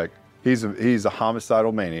 Insight check. He's a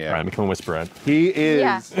homicidal maniac. All right, I'm becoming Whispered. He is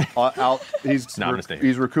Yeah. out. He's not a mistake.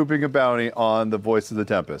 He's recouping a bounty on the Voice of the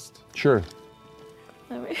Tempest. Sure.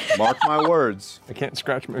 Mark my words. I can't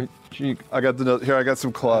scratch my cheek. I got the note here. I got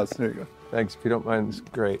some claws. Here you go. Thanks, if you don't mind. It's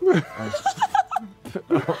great.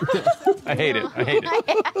 I hate it. I hate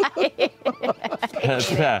it. That's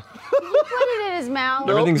bad. Put it in his mouth.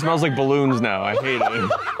 Everything smells like balloons now. I hate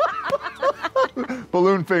it.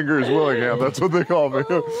 Balloon Fingers Willingham. That's what they call me.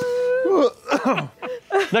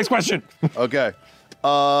 Next question. Okay.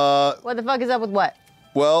 What the fuck is up with what?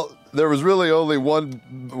 Well, there was really only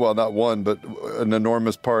one, well, not one, but an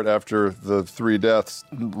enormous part after the 3 deaths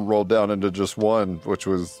rolled down into just one, which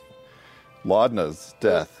was Laudna's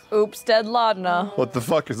death. Oops, dead Laudna. What the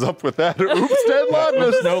fuck is up with that? Oops, dead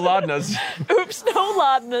Laudna's. Oops, no Laudnas. Oops, no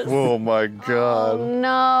Laudnas. Oh my God.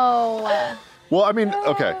 No. Well, I mean,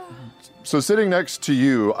 okay. So sitting next to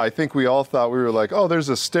you, I think we all thought we were like, oh, there's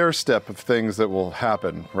a stair step of things that will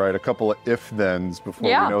happen, right? A couple of if-thens before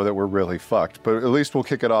we know that we're really fucked. But at least we'll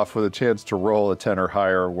kick it off with a chance to roll a 10 or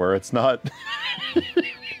higher where it's not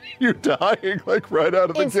you dying like right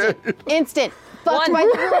out of the gate. Instant. Fucked One. by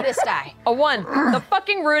the rudest die. A 1. The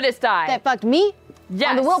fucking rudest die. That fucked me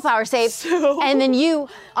Yes. on the willpower save, and then you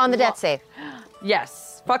on the death save. Yes.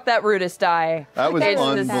 Fuck that rudest die. That was It's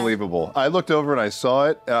this- unbelievable. I looked over and I saw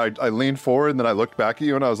it. And I leaned forward and then I looked back at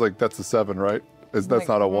you and I was like, that's a 7, right? That's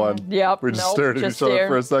not a 1. Yep. We just Nope, stared at just each other stared.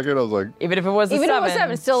 for a second. I was like, Even if it was a Even if 7, it was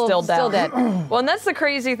 7, still dead. Well, and that's the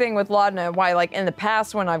crazy thing with Laudna. Why, like in the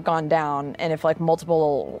past when I've gone down, and if like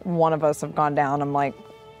multiple one of us have gone down, I'm like,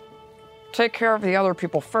 take care of the other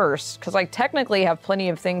people first, because I technically have plenty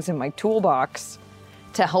of things in my toolbox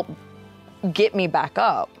to help get me back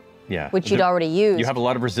up. Yeah. Which you'd already used. You have a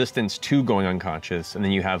lot of resistance to going unconscious, and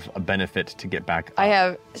then you have a benefit to get back up. I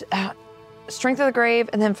have Strength of the Grave,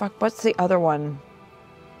 and then fuck, what's the other one?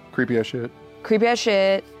 creepy as shit. Creepy as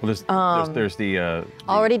shit. Well, there's the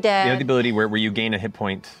Already you dead. have the ability where you gain a hit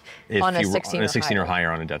point if On a you 16 on or a 16 or higher.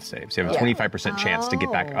 higher on a death save. So you have a 25% chance to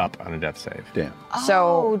get back up on a death save. Damn.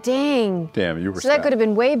 Oh, dang. Damn, you were So that could have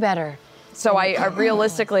been way better. So I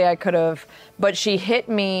realistically I could have, but she hit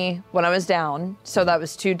me when I was down, so that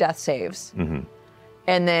was 2 death saves. Mm-hmm.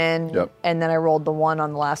 And then I rolled the 1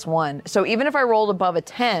 on the last one. So even if I rolled above a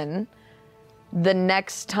 10, the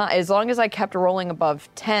next time, as long as I kept rolling above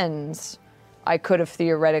 10s, I could have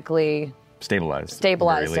theoretically Stabilized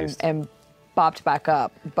and bopped back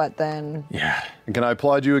up. But then yeah. And can I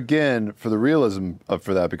applaud you again for the realism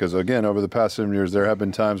for that? Because again, over the past 7 years, there have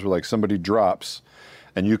been times where like somebody drops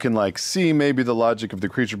and you can like see maybe the logic of the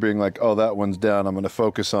creature being like, oh, that one's down. I'm going to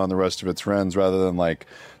focus on the rest of its friends rather than like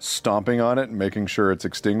stomping on it and making sure it's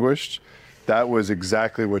extinguished. That was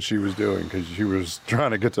exactly what she was doing because she was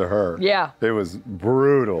trying to get to her. Yeah. It was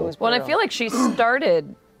brutal. Well, and I feel like she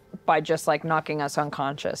started by just like knocking us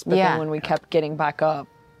unconscious, but Yeah. then when we kept getting back up.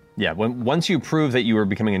 Yeah, once you prove that you were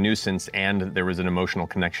becoming a nuisance and there was an emotional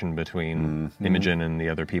connection between Imogen and the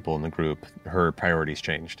other people in the group, her priorities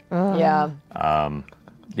changed. Yeah.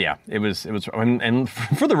 Yeah, it was, and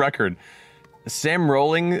for the record, Sam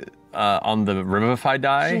rolling on the Revivify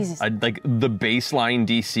die, Jesus. like the baseline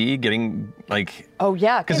DC getting like Oh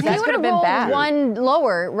yeah, because If that you could would have have been rolled bad. one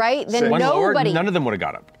lower, right? Then one lower, nobody. none of them would have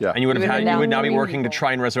got up. Yeah. And you would You have would had, have you would down now be 3 working to people.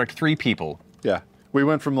 try and resurrect 3 people. Yeah. We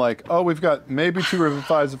went from like, oh, we've got maybe 2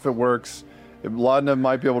 Revivifies if it works. Laudna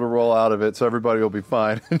might be able to roll out of it, so everybody will be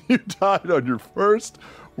fine. And you died on your first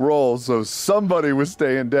roll, so somebody was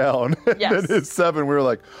staying down. And Yes. then his 7, we were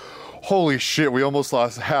like, holy shit, we almost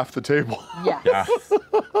lost half the table. Yes.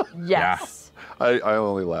 Yeah. Yes. I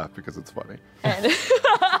only laugh because it's funny.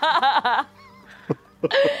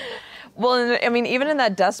 Well, and I mean, even in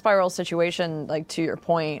that death spiral situation, like to your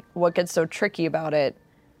point, what gets so tricky about it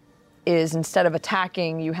is instead of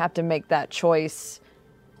attacking, you have to make that choice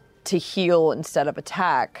to heal instead of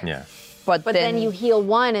attack. Yeah. But then you heal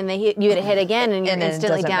one, and you get a hit again, and you're and then it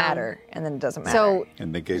instantly doesn't down. matter. And then it doesn't matter. So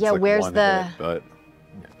And negates yeah, like where's one the? hit, but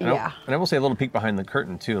yeah. And I will say a little peek behind the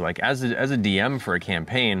curtain too. Like as a DM for a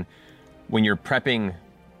campaign, when you're prepping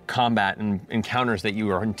combat and encounters that you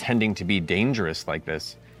are intending to be dangerous like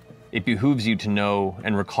this, it behooves you to know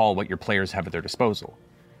and recall what your players have at their disposal.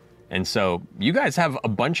 And so you guys have a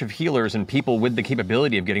bunch of healers and people with the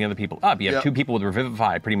capability of getting other people up. You have 2 people with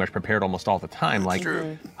Revivify pretty much prepared almost all the time. Like,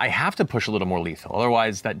 I have to push a little more lethal,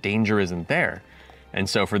 otherwise that danger isn't there. And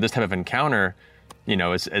so for this type of encounter, you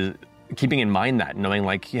know, as keeping in mind that, knowing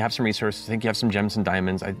like you have some resources, I think you have some gems and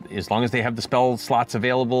diamonds, as long as they have the spell slots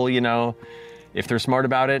available, you know, if they're smart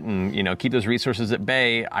about it and, you know, keep those resources at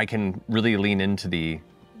bay, I can really lean into the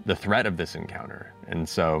threat of this encounter. And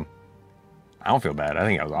so I don't feel bad. I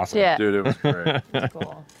think that was awesome. Yeah. Dude, it was great.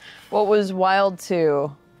 Cool. What was wild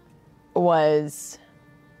too was,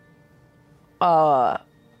 and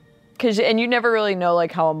you never really know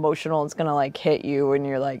like how emotional it's gonna like hit you when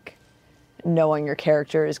you're like knowing your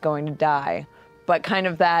character is going to die, but kind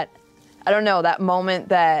of that, I don't know, that moment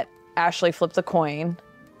that Ashley flipped the coin,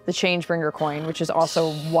 the Changebringer coin, which is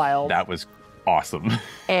also wild. That was awesome.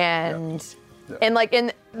 And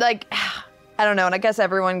I don't know, and I guess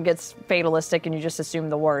everyone gets fatalistic and you just assume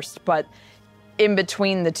the worst, but in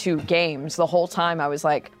between the 2 games, the whole time I was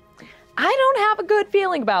like, I don't have a good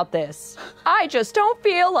feeling about this. I just don't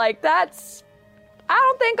feel like I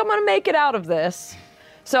don't think I'm gonna make it out of this.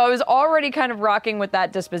 So I was already kind of rocking with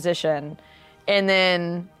that disposition. And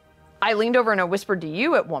then I leaned over and I whispered to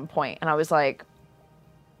you at one point, and I was like,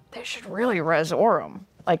 they should really res Orem.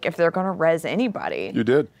 Like, if they're gonna res anybody. You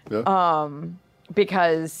did, yeah.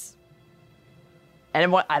 Because,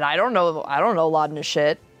 and I don't know Laudna's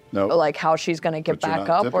shit. No. Like how she's gonna get But you're back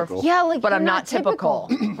not up, or typical. Yeah, like but you're I'm not typical,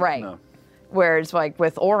 right? No. Whereas like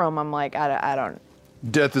with Orem, I'm like I don't.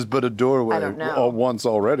 Death is but a doorway. I don't know. Once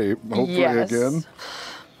already, hopefully Yes. again.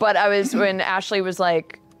 But I was when Ashley was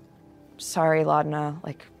like, "Sorry, Laudna,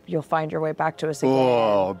 like you'll find your way back to us again."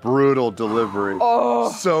 Oh, brutal delivery.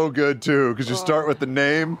 Oh, so good too, because you start with the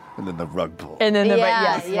name and then the rug pull. And then yeah,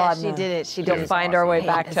 yes, yeah, Laudna, she did it. She You'll did it. find our way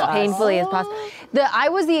back as to us. painfully as possible. I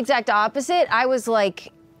was the exact opposite. I was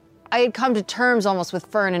like, I had come to terms almost with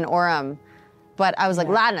Fern and Orem, but I was like,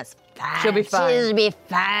 Laudna's fine. She'll be fine. She'll be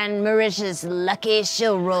fine. Marisha's lucky.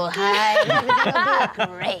 She'll roll high. Everything will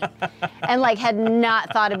be great. And like had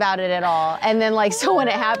not thought about it at all. And then like, so when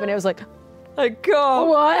it happened, it was like, Oh,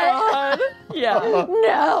 what? God. Yeah.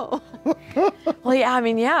 No. Well, yeah. I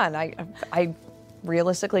mean, yeah. And I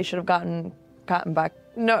realistically should have gotten back.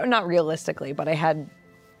 No, not realistically, but I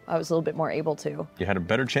was a little bit more able to. You had a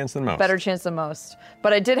better chance than most. Better chance than most.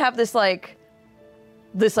 But I did have this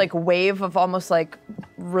wave of almost like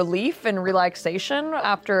relief and relaxation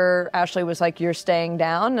after Ashley was like, "You're staying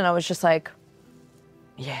down," and I was just like,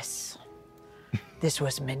 "Yes, this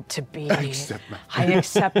was meant to be. I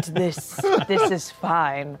accept this. This is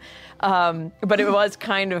fine." But it was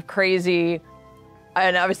kind of crazy.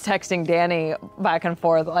 And I was texting Danny back and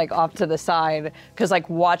forth, like off to the side, because like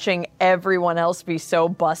watching everyone else be so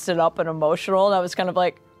busted up and emotional, and I was kind of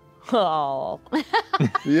like, oh.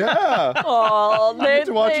 Yeah. Oh, You get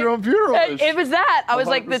to watch your own funeral. It was that. I was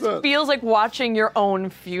like, this 100%. feels like watching your own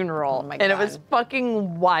funeral. Oh my and it God. was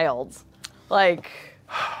fucking wild. Like,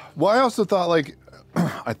 Well, I also thought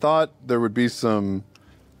I thought there would be some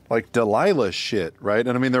like Delilah shit, right?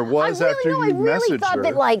 And I mean, there was after you I really messaged thought her.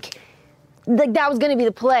 that like that was gonna be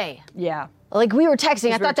the play. yeah. Like we were texting,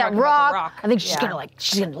 I we were thought that talking about the rock, rock. I think she's Yeah.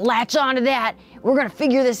 she's gonna latch onto that. We're gonna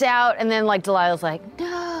figure this out. And then like Delilah's like,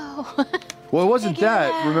 no. Well, it wasn't Figure it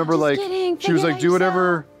that. out. Remember, Just like kidding. she was Figure it like,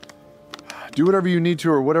 out do whatever you need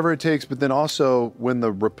to, or whatever it takes. But then also when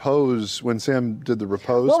Sam did the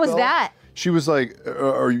repose, What was spell, that? She was like,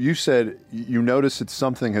 or you said you noticed that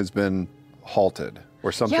something has been halted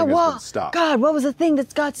or something has been stopped. God, what was the thing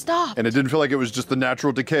that got stopped? And it didn't feel like it was just the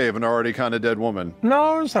natural decay of an already kind of dead woman.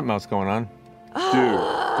 No, there's something else going on. Dude,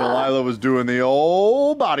 Delilah was doing the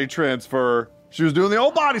old body transfer. She was doing the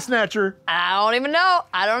old body snatcher. I don't even know.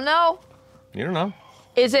 I don't know. You don't know.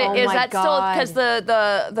 Is it? Oh Is my that still God. because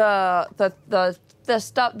the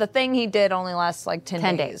stuff, the thing he did only lasts like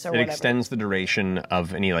 10 days or It whatever? extends the duration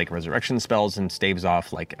of any like resurrection spells and staves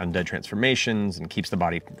off like undead transformations and keeps the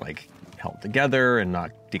body like held together and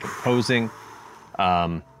not decomposing.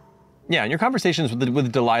 Yeah, in your conversations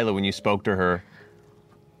with Delilah when you spoke to her,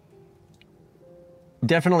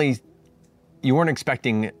 definitely you weren't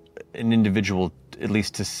expecting an individual, at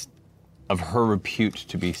least of her repute,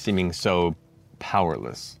 to be seeming so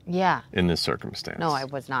powerless Yeah. in this circumstance. No, I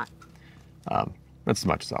was not. That's as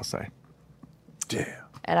much as I'll say. Damn.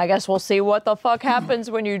 And I guess we'll see what the fuck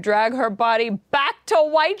happens when you drag her body back to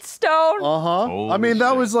Whitestone. I mean,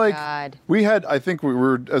 that was like God. we had. I think we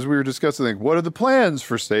were as we were discussing. Like, what are the plans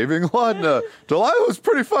for saving Laudna? Delilah was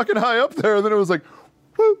pretty fucking high up there, and then it was like,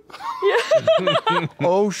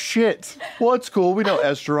 Oh shit! Well, it's cool. We know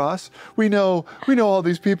Esteros. We know all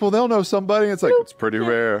these people. They'll know somebody. It's like it's pretty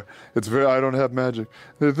rare. It's very. I don't have magic.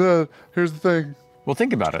 Here's the thing. Well,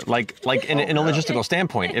 think about it. Like in a logistical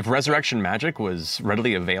standpoint, if resurrection magic was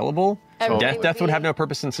readily available, death would have no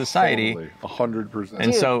purpose in society. 100%.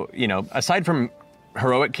 And so, aside from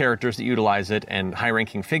heroic characters that utilize it and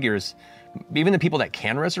high-ranking figures, even the people that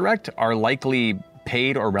can resurrect are likely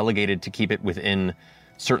paid or relegated to keep it within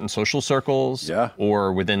certain social circles,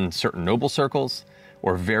 or within certain noble circles,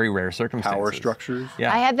 or very rare circumstances. Power structures.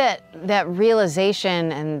 Yeah. I had that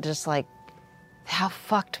realization and just like, how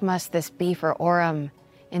fucked must this be for Orem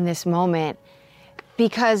in this moment?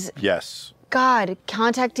 Because yes, God,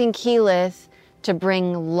 contacting Keyleth to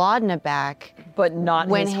bring Laudna back, but not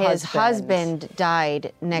when his husband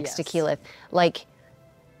died next to Keyleth. Like,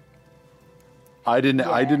 I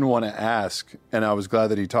didn't want to ask, and I was glad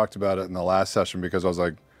that he talked about it in the last session because I was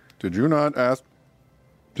like, did you not ask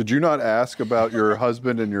about your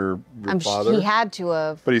husband and your father? he had to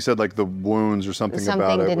have. But he said like the wounds or something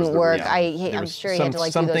about it. Something didn't work. I'm sure he had to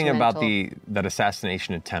like something do those about mental... that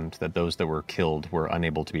assassination attempt that those that were killed were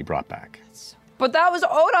unable to be brought back. But that was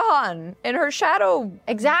Odahan and her shadow.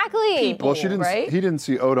 Exactly. People, Well, she didn't. right? He didn't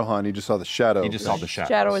see Odahan. He just saw the shadow. He just saw the shadow.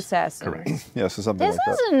 Shadow assassin. Correct. Yeah, so something This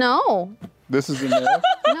like that. is a no. This is a no.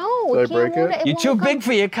 No, Did I break won't- it? You're too won't big come-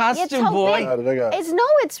 for your It's costume, so boy. big. I got it. It's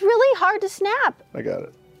it's really hard to snap. I got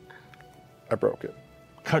it. I broke it.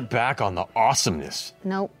 Cut back on the awesomeness.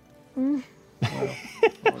 Nope. Hold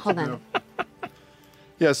on.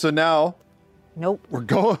 Yeah. So now Nope. we're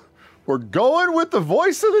going with the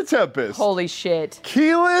voice of the Tempest. Holy shit.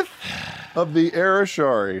 Keyleth of the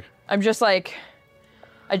Arashari. I'm just like,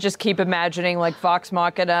 I just keep imagining like Vox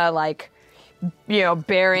Machina, like,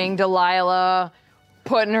 burying Delilah,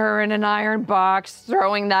 putting her in an iron box,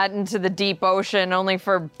 throwing that into the deep ocean only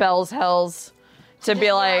for Bell's Hells to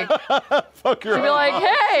be like, Fuck your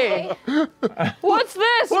hey, what's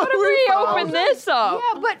this? What if we open this up?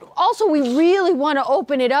 Yeah, but also we really want to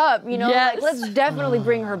open it up, Yes. Like, let's definitely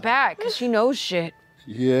bring her back because she knows shit.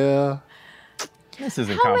 Yeah. This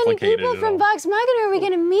isn't How many complicated people at from all. Vox Machina are we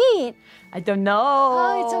gonna meet? I don't know.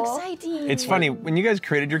 Oh, it's so exciting. It's funny, when you guys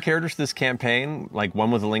created your characters for this campaign, like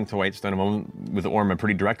one with a link to Whitestone and one with Orm, a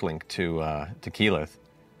pretty direct link to Keyleth,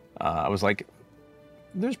 I was like,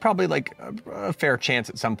 there's probably like a fair chance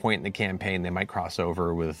at some point in the campaign they might cross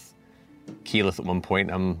over with Keyleth at one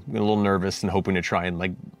point. I'm a little nervous and hoping to try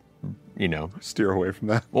and Steer away from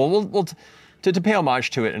that. Well, we'll to pay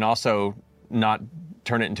homage to it and also not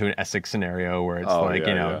turn it into an Essex scenario where it's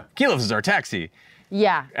Keyleth is our taxi.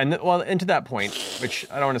 Yeah. And to that point, which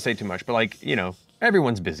I don't want to say too much, but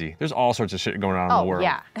everyone's busy. There's all sorts of shit going on in the world.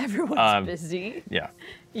 Yeah. Everyone's busy. Yeah.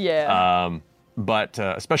 Yeah. But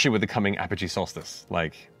especially with the coming Apogee Solstice,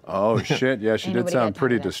 Oh shit! Yeah, she did nobody sound had time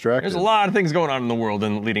pretty for that. distracted. there's a lot of things going on in the world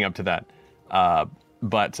and leading up to that.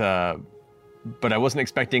 But I wasn't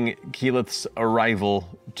expecting Keyleth's arrival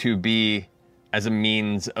to be as a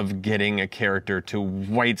means of getting a character to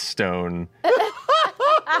Whitestone.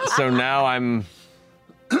 So now I'm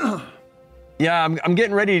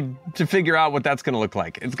getting ready to figure out what that's going to look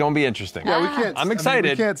like. It's going to be interesting. Yeah, we can't. I'm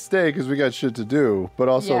excited. we can't stay because we got shit to do. But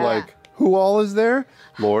also, Yeah. who all is there?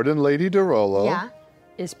 Lord and Lady Derolo. Yeah.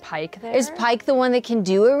 Is Pike there? Is Pike the one that can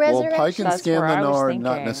do a Well, resurrection? Pike and That's where I was Scanlan are thinking. not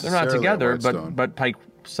They're They're necessarily not together, at Whitestone. but Pike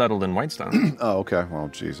settled in Whitestone. Oh, okay. Well,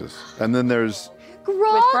 Jesus. And then there's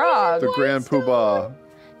Grog Grog. is in the Grand Whitestone. Poobah.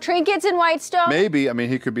 Trinkets in Whitestone. Maybe. I mean,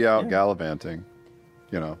 he could be out gallivanting.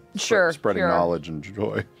 Sure, spreading sure. knowledge and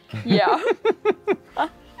joy. Yeah.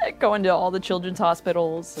 Going to all the children's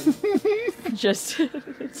hospitals and just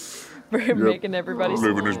making everybody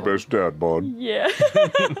Living his best dad bod. Yeah.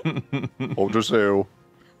 I'll just say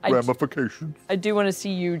I- ramifications. I do want to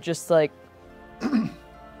see you just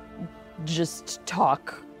just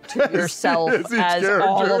talk to yourself as each as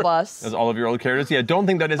all character. of us. As all of your old characters. Yeah, don't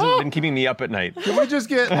think that hasn't been keeping me up at night. Can we just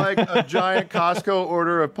get a giant Costco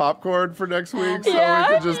order of popcorn for next week so Yeah,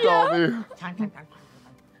 we can just all be...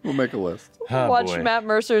 We'll make a list. Oh, Watch boy. Matt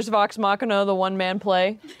Mercer's Vox Machina, the one-man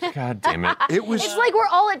play. God damn it. It was... It's like we're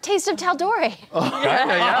all at Taste of Taldore.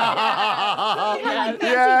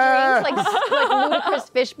 Yeah. Drinks, like ludicrous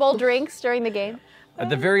fishbowl drinks during the game. At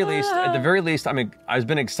the very least, I've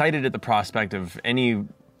been excited at the prospect of any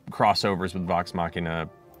crossovers with Vox Machina,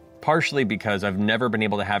 partially because I've never been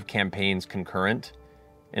able to have campaigns concurrent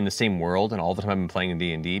in the same world, and all the time I've been playing in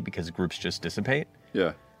D&D because groups just dissipate.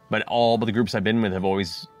 Yeah. But all the groups I've been with have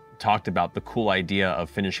always talked about the cool idea of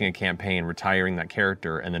finishing a campaign, retiring that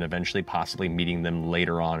character, and then eventually possibly meeting them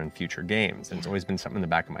later on in future games. And it's always been something in the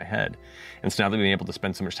back of my head. And so now that we've been able to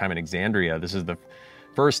spend so much time in Exandria, this is the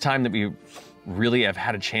first time that we really have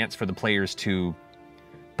had a chance for the players to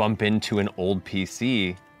bump into an old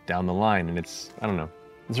PC down the line, and I don't know,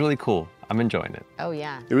 it's really cool. I'm enjoying it. Oh,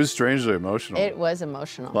 yeah. It was strangely emotional. It was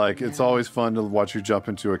emotional. Like, it's always fun to watch you jump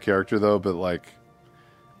into a character, though, but, like,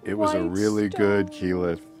 it was a really good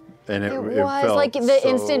Keyleth. And it was felt like the so...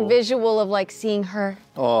 instant visual of, like, seeing her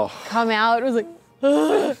come out. It was like,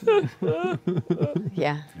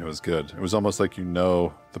 yeah. It was good. It was almost like you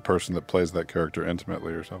know the person that plays that character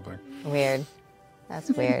intimately or something. Weird. That's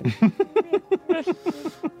weird.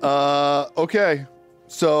 Okay.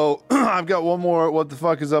 So I've got one more. What the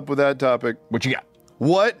fuck is up with that topic? What you got?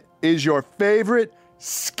 What is your favorite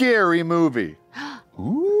scary movie?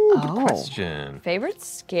 Ooh, good question. Favorite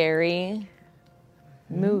scary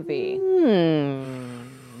movie?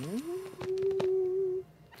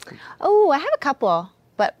 Oh, I have a couple,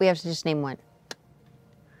 but we have to just name one.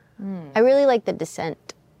 I really like The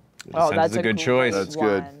Descent. That's a good choice. That's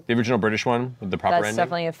good. The original British one with the proper That's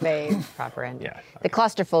ending? definitely a fave. Proper ending. Yeah. The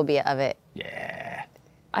claustrophobia of it. Yeah.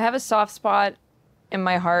 I have a soft spot in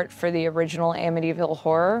my heart for the original Amityville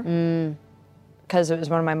Horror because it was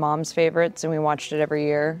one of my mom's favorites and we watched it every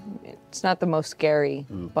year. It's not the most scary,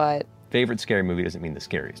 but Favorite scary movie doesn't mean the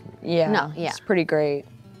scariest movie. yeah, No, yeah. it's pretty great.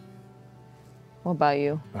 What about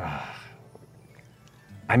you?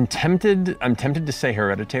 I'm tempted to say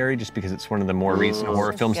Hereditary just because it's one of the more recent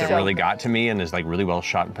horror films that good. really got to me and is like really well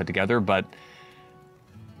shot and put together, but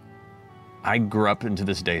I grew up and to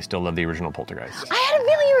this day still love the original Poltergeist. I had a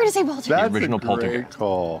feeling you were going to say Poltergeist. That's original a great Poltergeist.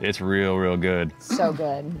 call. It's real good. So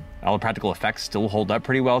good. All the practical effects still hold up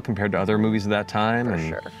pretty well compared to other movies of that time. For and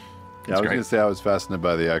sure. Yeah, I was great. going to say I was fascinated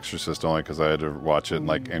by The Exorcist only because I had to watch it in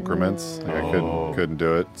like increments. Like, I couldn't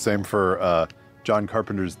do it. Same for John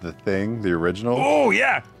Carpenter's The Thing, the original. Oh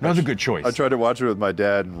yeah, that was a good choice. I tried to watch it with my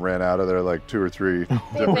dad and ran out of there like 2 or 3 They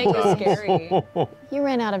different think it's times. scary. You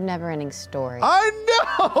ran out of Never-Ending Story. I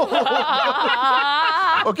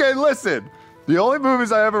know! Okay, listen. The only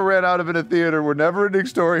movies I ever ran out of in a theater were Never-Ending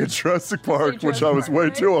Story and Jurassic Park, which I was way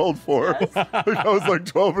too old for. I was like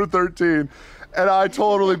 12 or 13. And I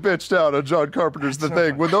totally bitched out on John Carpenter's The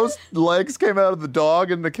Thing. When those legs came out of the dog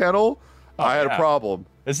in the kennel, I had a problem.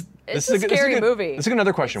 This It's is a scary movie. This is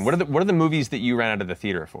another question. What are the movies that you ran out of the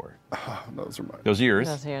theater for? Those are mine. Those are yours?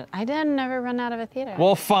 I didn't never run out of a theater.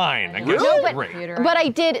 Well, fine. I guess No, but, great. but I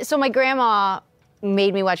did. So my grandma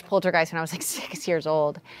made me watch Poltergeist when I was like 6 years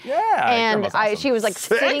old. Yeah. And grandma's awesome. she was like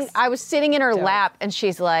sitting. I was sitting in her lap, and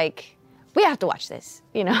she's like, "We have to watch this,"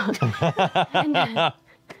 you know.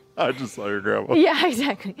 I just saw your grandma. Yeah,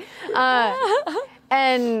 exactly.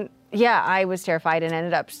 And yeah, I was terrified and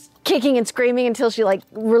ended up kicking and screaming until she like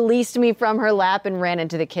released me from her lap and ran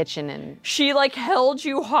into the kitchen. And She like held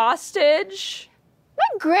you hostage. my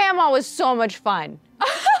grandma was so much fun.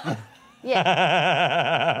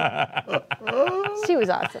 Yeah, she was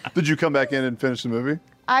awesome. Did you come back in and finish the movie?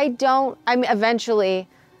 I mean, eventually,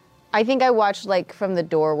 I think I watched like from the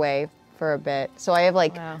doorway for a bit. So I have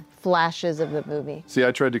like flashes of the movie. See,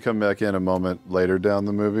 I tried to come back in a moment later down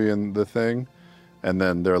the movie in The Thing, and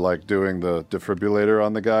then they're like doing the defibrillator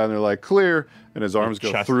on the guy, and they're like, clear, and his arms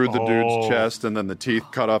go chest. through the dude's Oh. chest, and then the teeth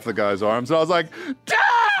cut off the guy's arms, and I was like,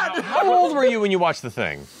 Dad! How old were you when you watched The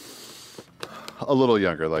Thing? A little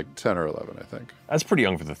younger, like 10 or 11, I think. That's pretty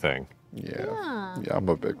young for The Thing. Yeah, I'm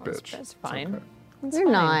a big bitch. That's fine. You're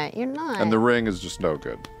not. You're not. And The Ring is just no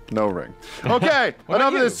good. No Ring. Okay, about enough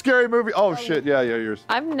of you? this scary movie. Oh, shit, yeah, yours.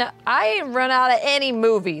 I ain't run out of any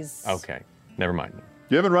movies. Okay, never mind.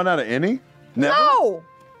 You haven't run out of any? Never? No!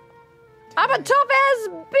 I'm a tough ass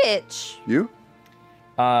bitch. You?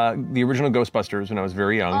 The original Ghostbusters when I was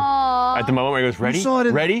very young. At the moment where I goes, ready? You saw it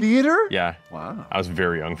in ready? the theater? Yeah. Wow. I was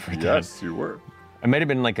very young for that. Yes, you were. It might have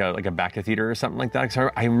been like a back to theater or something like that.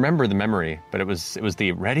 'Cause I remember the memory, but it was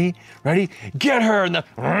the ready, get her, and the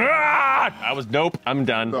I was nope, I'm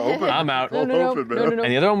done, I'm out. Open, man.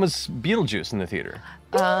 And the other one was Beetlejuice in the theater.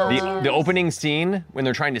 The opening scene when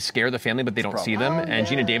they're trying to scare the family but they don't see them, and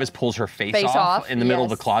Gina Davis pulls her face off in the middle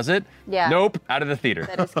of the closet. Yeah. Nope, out of the theater.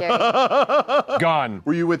 That is scary. Gone.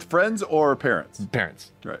 Were you with friends or parents?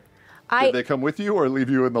 Parents. Right. Did they come with you or leave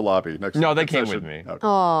you in the lobby next No, to the they came concession? with me. Okay.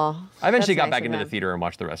 Oh. I eventually That's got nice back of into the them. theater and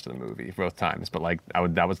watched the rest of the movie both times, but like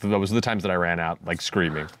those were the times that I ran out like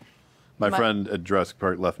screaming. My friend at Jurassic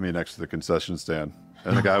Park left me next to the concession stand.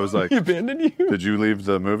 And the guy was like, He abandoned you? Did you leave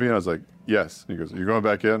the movie? And I was like, yes. And he goes, Are you going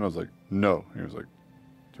back in? I was like, no. He was like,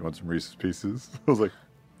 Do you want some Reese's Pieces? I was like,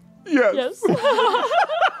 yes.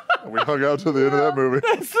 And we hung out to the end of that movie.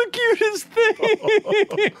 That's the cutest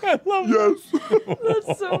thing. I love Yes.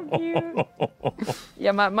 That's so cute.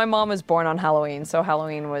 Yeah, my mom was born on Halloween, so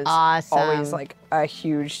Halloween was Awesome. always like a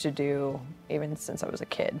huge to do even since I was a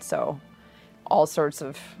kid. So all sorts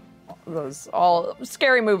of all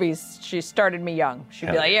scary movies. She started me young.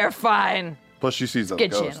 She'd be like, "You're fine. Plus, she sees those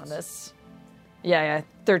Get ghosts. you in on this." Yeah,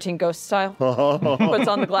 13 Ghost style. Puts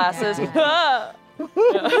on the glasses.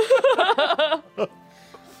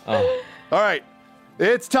 All right.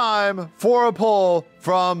 It's time for a poll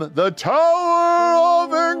from the Tower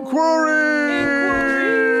of Inquiry.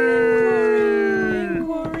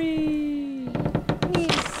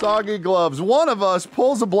 Soggy gloves. One of us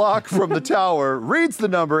pulls a block from the tower, reads the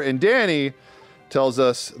number, and Danny tells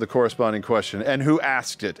us the corresponding question and who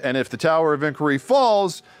asked it. And if the Tower of Inquiry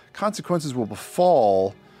falls, consequences will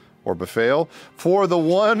befall or befail for the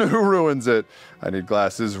one who ruins it. I need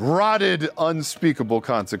glasses. Rotted, unspeakable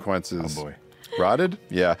consequences. Oh boy. Rotted?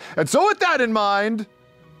 Yeah. And so with that in mind,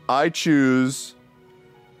 I choose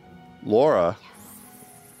Laura.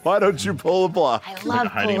 Why don't you pull a block? I love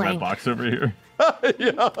Hiding my pulling. box over here.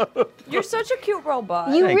 You're such a cute robot.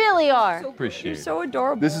 You really are. Appreciate You're it. so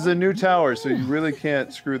adorable. This is a new tower, so you really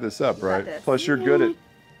can't screw this up, right? Plus, you're good at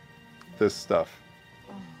this stuff.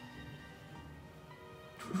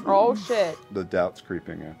 Oh shit. The doubt's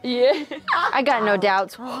creeping in. Yeah. I got no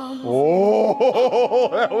doubts. Oh,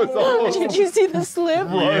 that was almost. Did you see the slip?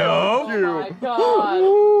 Oh my god.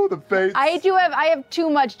 Ooh, the face. I have too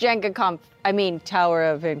much Jenga Tower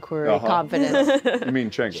of Inquiry confidence. You mean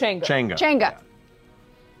Chenga? Chenga.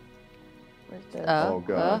 Oh,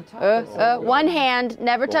 God. One hand,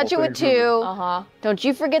 never touch it with two. Don't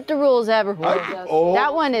you forget the rules ever.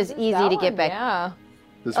 That one is easy to get back. Yeah.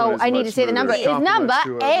 This one Oh, is I need much to say the number. smoother. It's number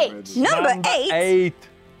Compliments to whoever made 8. this.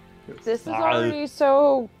 Number 8. This is already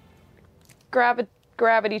so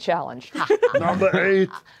gravity challenged. Number 8.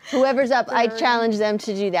 Whoever's up, I challenge them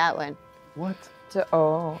to do that one. What?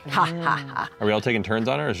 Are we all taking turns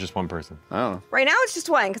on it, or is it just one person? I don't know. Right now it's just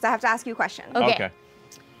one because I have to ask you a question. Okay.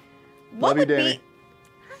 What Love you, would Danny. be?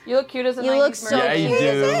 You look cute as a You 90s look so mermaid. Yeah, you cute.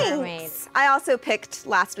 do. Thanks. I also picked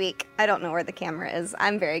last week. I don't know where the camera is.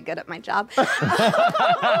 I'm very good at my job. Where is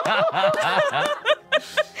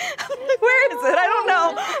it? I don't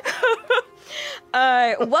know.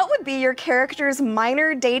 What would be your character's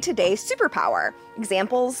minor day-to-day superpower?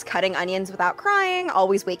 Examples: cutting onions without crying,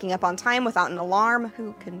 always waking up on time without an alarm.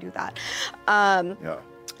 Who can do that? Yeah.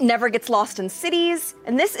 Never gets lost in cities.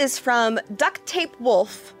 And this is from Duct Tape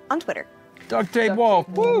Wolf on Twitter. Duct tape wolf.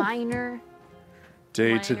 Woo. Minor.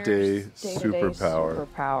 Day-to-day Day-to-day superpower.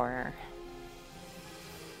 Superpower.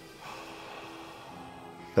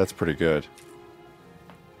 That's pretty good.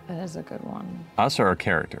 That is a good one. Us or our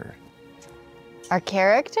character? Our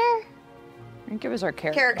character? Give us our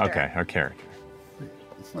character. Okay, our character.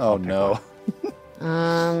 Oh, no.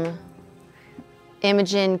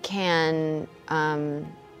 Imogen can.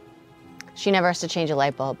 She never has to change a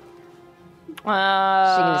light bulb. She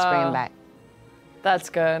can just bring him back. That's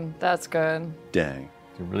good. That's good. Dang.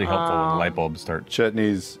 It's really helpful when light bulbs start.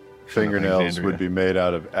 Chetney's fingernails Alexandria. would be made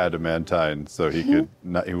out of adamantine, so he could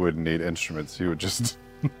not. He wouldn't need instruments. He would just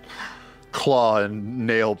claw and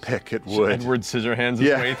nail pick at wood. Edward Scissorhands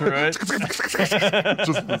his way through it.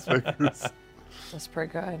 Just his fingers. That's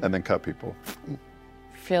pretty good. And then cut people. I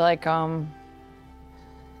feel like I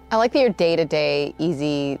like that your day-to-day,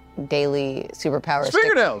 easy, daily superpower It's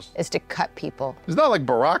fingernails. is to cut people. It's not like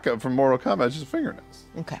Baraka from Mortal Kombat. It's just fingernails.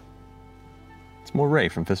 Okay. It's more Ray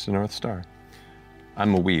from Fist of North Star.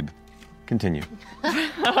 I'm a weeb. Continue.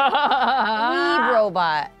 Weeb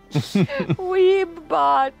robot.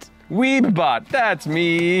 Weebbot. Weebbot, that's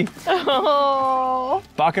me. Oh.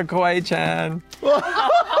 Baka Kawaii-chan.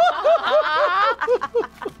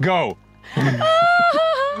 Go.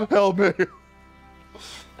 Help me.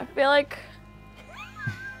 I feel like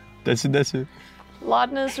That's it.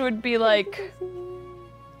 Laudna's would be like,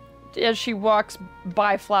 as she walks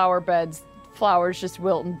by flower beds, flowers just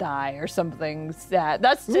wilt and die or something sad.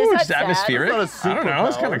 Is Ooh, that just sad? atmospheric. It's not a I don't know.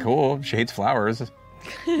 It's kind of superpower. cool. She hates flowers.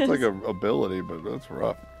 It's like an ability, but that's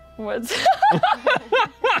rough. What's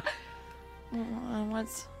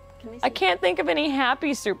I can't think of any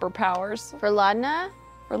happy superpowers For Laudna?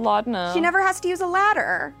 for Laudna. She never has to use a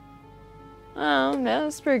ladder. Oh,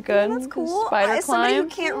 that's pretty good. That's cool. Spider As somebody who climb.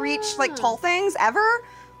 can't reach like tall things ever, I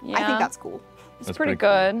Yeah. think that's cool. It's That's pretty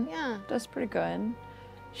pretty good. Yeah. That's pretty good.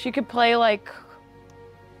 She could play like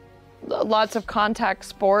lots of contact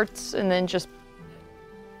sports and then just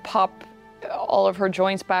pop all of her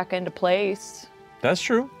joints back into place. That's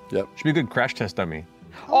true. Yep. Should be a good crash test dummy.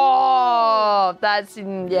 Oh, that's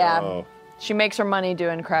yeah. Oh. She makes her money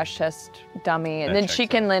doing crash test dummy, and That then checks she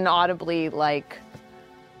can then audibly like,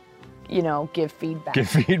 give feedback. Give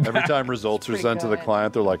feedback. Every time results are pretty sent to the good.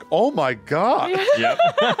 client, they're like, "Oh my god, Yep.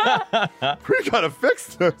 we gotta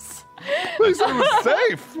fix this. They said it was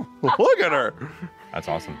safe. Look at her." That's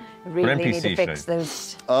awesome. Really What need NPC to should fix I-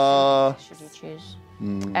 those. Uh, Should you choose?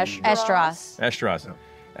 Estros. Estros.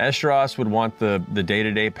 Estros would want the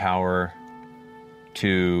day-to-day power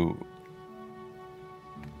to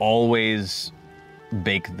always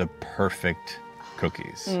bake the perfect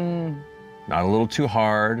cookies. Not a little too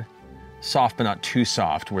hard, soft but not too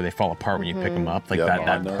soft, where they fall apart when you pick them up. Like Yeah, that, I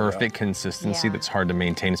that know, perfect consistency Yeah. that's hard to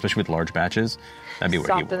maintain, especially with large batches. That'd be what he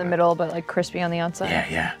Soft in the wanted. middle, but like crispy on the outside.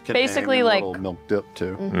 Yeah. can Basically, hang in a like- little milk dip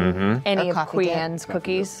too. Any Or of coffee dip. Queen's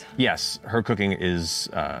cookies. Yes, her cooking is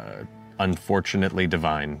unfortunately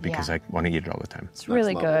divine because Yeah. I want to eat it all the time. It's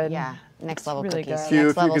really level. good. Yeah, next level really cookies. good. Q, Next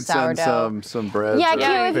if you level could send sourdough. some bread. Yeah,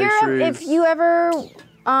 or Q, pastries. if you ever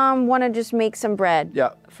want to just make some bread Yeah,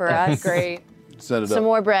 for us, Great. send it some up.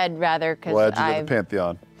 more bread rather, because We'll add you to I've the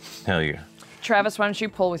Pantheon. Hell yeah. Travis, why don't you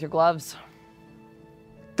pull with your gloves?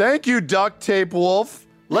 Thank you, Duct Tape Wolf.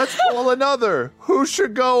 Let's pull another. Who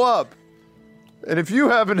should go up? And if you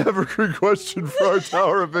have an evergreen question for our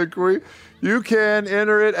Tower of Inquiry, you can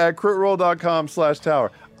enter it at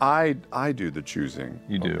critroll.com/tower. I do the choosing.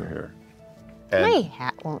 You do. over here. my And,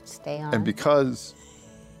 hat won't stay on. and because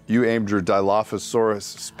you aimed your Dilophosaurus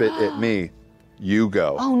spit at me, you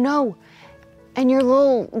go. Oh no! And your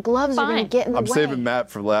little gloves are gonna Fine. get in the I'm way. saving Matt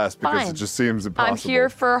for last because Fine. it just seems impossible. I'm here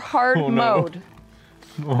for hard Oh, no. mode.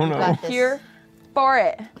 Oh no. Got this. Here for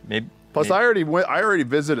it. Maybe. Plus, I already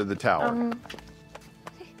visited the tower.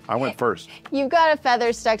 I went first. You've got a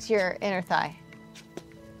feather stuck to your inner thigh.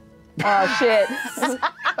 Oh shit.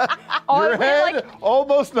 Oh, Your it went head like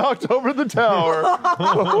almost knocked over the tower.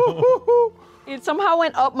 it somehow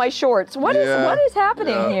went up my shorts. What is Yeah.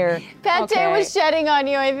 happening Yeah. here? Pate Okay. was shedding on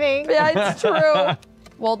you, I think. Yeah, it's true.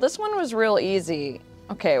 Well, this one was real easy.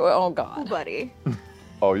 Okay, well, oh god. Buddy.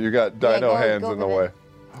 Oh, you got dino go- hands go in the with way. it.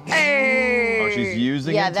 Hey. Oh, she's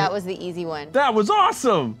using Yeah, it. that was the easy one. That was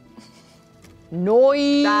awesome.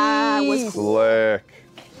 Noise. That was Slick.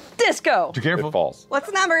 Disco. Be careful. It falls. What's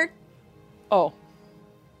the number? Oh.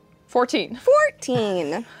 14.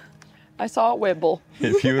 14. I saw it wibble.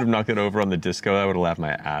 If you would have knocked it over on the disco, I would have laughed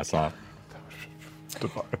my ass off.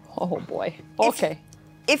 Oh boy. Okay.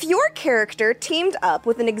 If your character teamed up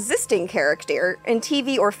with an existing character in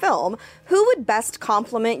TV or film, who would best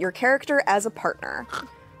complement your character as a partner?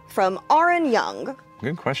 From Aaron Young,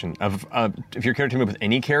 Good question. If your character moved with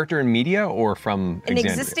any character in media or from an Exandria?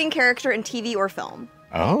 existing character in TV or film.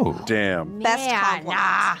 Oh. Damn. Best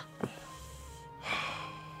complement.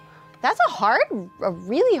 That's a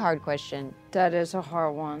really hard question. That is a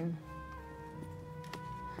hard one.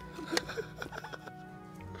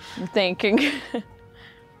 I'm thinking.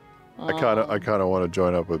 I kind of want to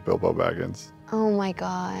join up with Bilbo Baggins Oh my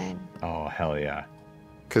god. Oh, hell yeah.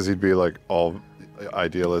 because he'd be like all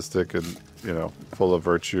idealistic and full of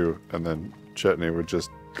virtue, and then Chetney would just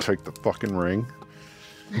take the fucking ring.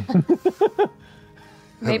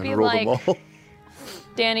 Maybe and rule like them all.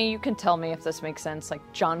 Danny, you can tell me if this makes sense. Like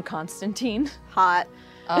John Constantine. Hot.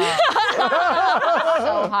 So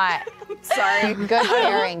hot. Sorry. Good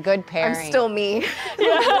pairing. Good pairing. I'm still me.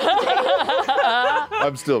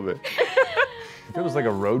 I'm still me. If it was like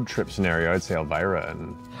a road trip scenario, I'd say Elvira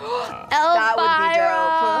and That would be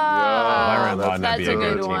Elvira and Laud, that'd That's be a a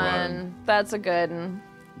good team up. one. That's a good one.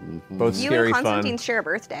 Both You scary, and fun. Constantine share a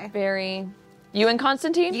birthday. Very. You and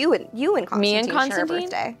Constantine? You and Constantine Me and share a Constantine?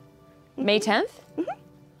 birthday. May 10th?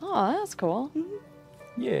 Oh, that's cool.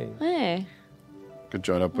 Yay. Hey. Could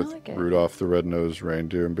join up with like it. Rudolph the Red-Nosed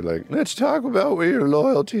Reindeer and be like, let's talk about where your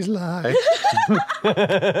loyalties lie.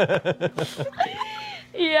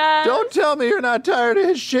 Yeah. Don't tell me you're not tired of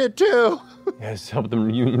his shit too. Yes, help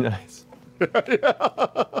them reunionize.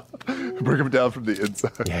 Bring him down from the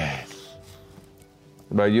inside. Yes.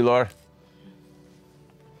 What about you, Laura?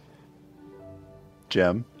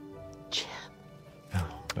 Gem.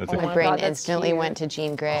 That's My it. brain God, that's instantly cute. went to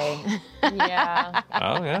Jean Grey. Yeah.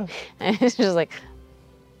 Oh, yeah. It's just like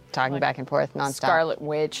talking back and forth nonstop. Scarlet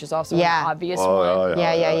Witch is also Yeah. an obvious Oh, one.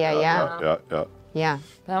 Yeah. Yeah. Yeah.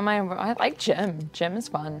 I like Gem. Gem is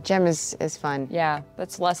fun. Gem is fun. Yeah,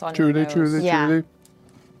 that's less on your Truly, nose. truly, Yeah. truly.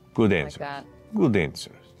 Good Like answer. that. Good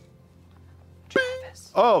answer.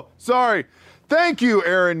 Oh, sorry. Thank you,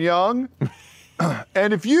 Aaron Young.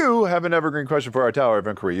 And if you have an evergreen question for our Tower of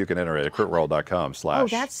Inquiry, you can enter it at critroll.com Oh,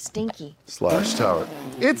 that's stinky. /tower.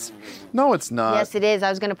 It's not. Yes, it is. I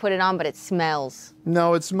was going to put it on, but it smells.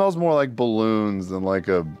 No, it smells more like balloons than like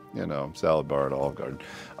a, salad bar at Olive Garden.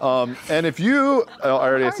 And if you, I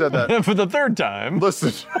already said that. For the third time.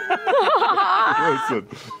 Listen. Listen,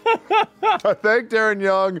 I thank Darren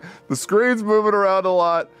Young. The screen's moving around a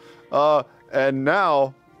lot. And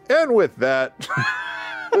now, and with that,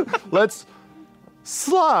 let's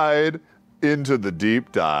slide into the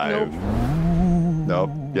deep dive.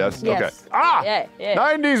 Nope. Yes? Yes. Okay. Yeah.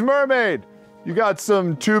 90s Mermaid. You got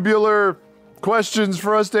some tubular questions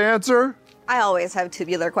for us to answer? I always have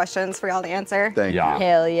tubular questions for y'all to answer. Thank you.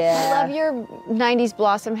 Hell yeah. I love your 90s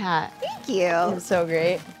blossom hat. Thank you. It's so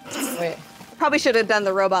great. Wait. Probably should have done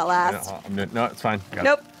the robot last. No, it's fine. Got it.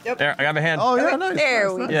 Nope. There, I got my hand. Oh, yeah, nice.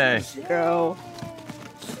 There we Yay. go.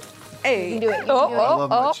 Hey. You can do it. Oh, I love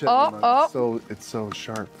my chip. oh. It's so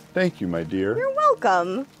sharp. Thank you, my dear. You're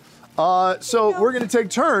welcome. So we're going to take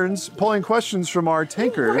turns pulling questions from our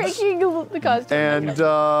tankers. Breaking the costume.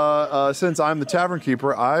 And since I'm the tavern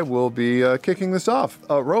keeper, I will be kicking this off.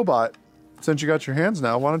 Robot, since you got your hands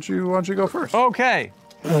now, why don't you go first? Okay.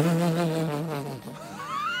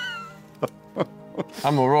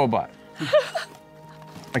 I'm a robot.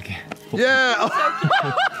 Okay. Yeah.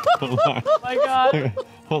 Hold on. Oh my god.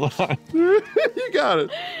 Hold on. You got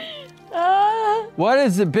it. What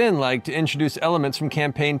has it been like to introduce elements from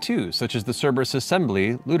Campaign 2, such as the Cerberus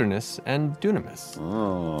Assembly, Ludinus, and Dunamis?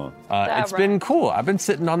 Oh. It's been cool. I've been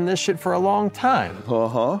sitting on this shit for a long time.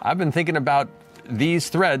 Uh-huh. I've been thinking about these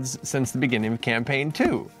threads since the beginning of Campaign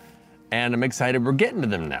 2, and I'm excited we're getting to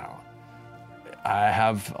them now. I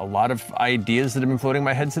have a lot of ideas that have been floating in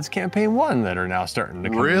my head since Campaign 1 that are now starting to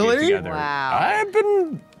come together. Wow.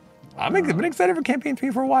 I've been excited for Campaign 3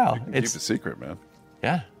 for a while. Keep it secret, man.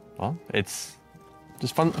 Yeah, well, it's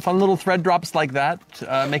just fun little thread drops like that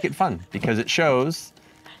make it fun because it shows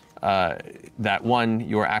that one,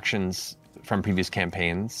 your actions from previous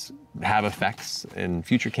campaigns have effects in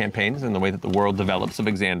future campaigns and the way that the world develops of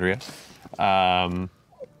Exandria.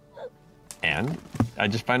 And I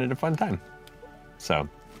just find it a fun time. So,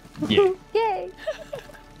 yeah. Yay.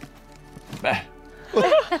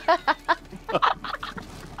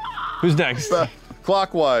 Who's next?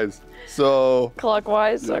 Clockwise. So.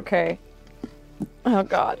 Clockwise? Yeah. Okay. Oh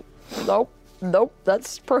god. Nope.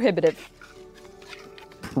 That's prohibitive.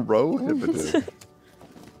 Prohibitive.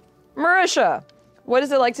 Marisha, what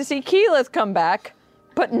is it like to see Keyleth come back,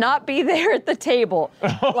 but not be there at the table?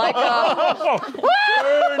 Like, Turn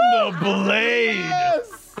the blade!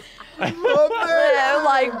 Yes! yeah,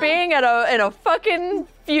 like being in a fucking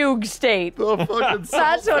fugue state.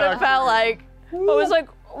 That's what it felt like. I was like,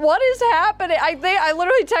 what is happening? I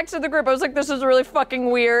literally texted the group. I was like, this is really fucking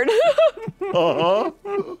weird.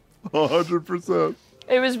 100%.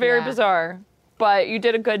 It was very bizarre, but you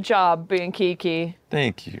did a good job being Kiki.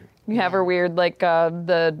 Thank you. You have her weird, like,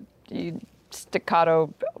 the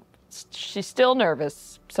staccato. She's still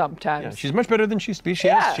nervous sometimes. Yeah, she's much better than she used to be. She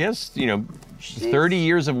has, 30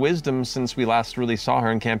 years of wisdom since we last really saw her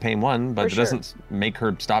in Campaign 1, but it doesn't make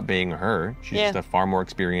her stop being her. She's just a far more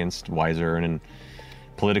experienced, wiser, and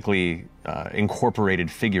politically incorporated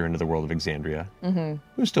figure into the world of Exandria,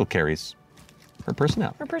 who still carries her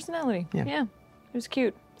personality. Her personality. Yeah. It was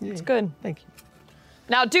cute. It's good. Thank you.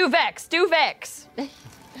 Now do Vex.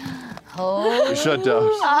 Oh. Shut down.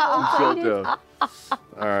 Shut down.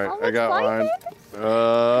 All right, I got mine.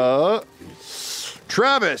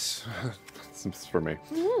 Travis. This is for me.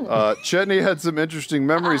 Chetney had some interesting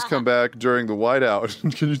memories come back during the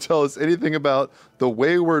whiteout. Can you tell us anything about the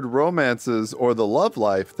wayward romances or the love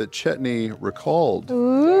life that Chetney recalled?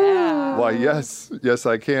 Yeah. Why, yes,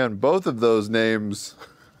 I can. Both of those names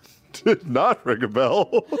did not ring a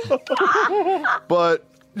bell. But,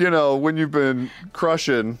 when you've been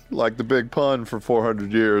crushing like the big pun for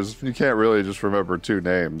 400 years, you can't really just remember two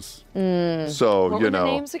names. So, What were the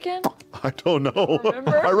names again? I don't know.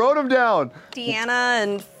 Remember? I wrote them down. Deanna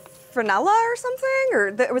and Frenella or something?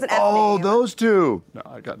 Or there was an F name. Those two. No,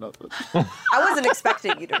 I got nothing. I wasn't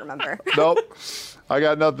expecting you to remember. Nope. I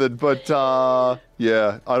got nothing. But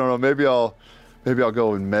yeah, I don't know. Maybe I'll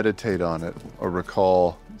go and meditate on it or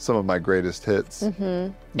recall some of my greatest hits.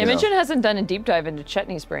 Imogen hasn't done a deep dive into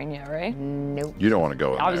Chetney's brain yet, right? Nope. You don't want to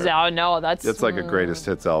go in there. Oh, no, that's... It's like a greatest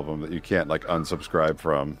hits album that you can't like unsubscribe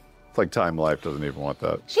from. It's like Time Life doesn't even want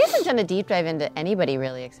that. She hasn't done a deep dive into anybody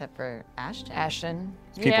really except for Ashton.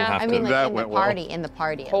 People have I to. mean, like That in the went well. party, in the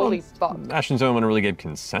party. Holy fuck. Ashton's the only one who really gave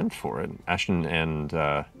consent for it. Ashton and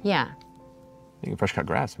Yeah. I think Fresh Cut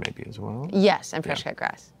Grass maybe as well. Yes, and fresh cut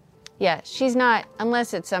grass. Yeah, she's not,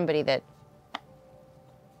 unless it's somebody that,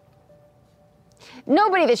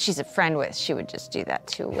 nobody that she's a friend with, she would just do that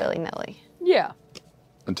to willy-nilly. Yeah.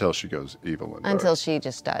 Until she goes evil and Until she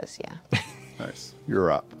just does, yeah. Nice. You're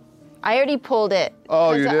up. I already pulled it.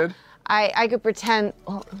 Oh, 'cause, you did? I could pretend,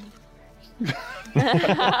 well,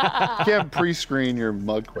 Can't pre-screen your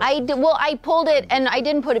mug question. I pulled it and I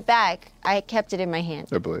didn't put it back. I kept it in my hand.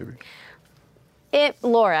 I believe you.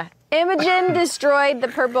 Laura. Imogen destroyed the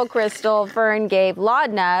purple crystal Fern gave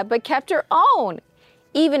Laudna, but kept her own,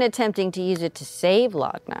 even attempting to use it to save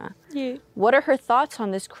Laudna. Yeah. What are her thoughts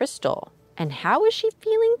on this crystal? And how is she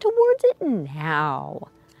feeling towards it now?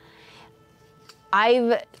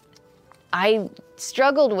 I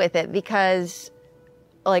struggled with it because,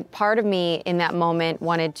 like, part of me in that moment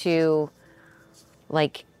wanted to,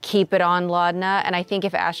 like, keep it on Laudna. And I think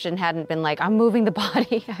if Ashton hadn't been like, I'm moving the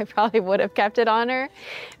body, I probably would have kept it on her.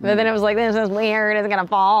 But then it was like, this is weird. It's going to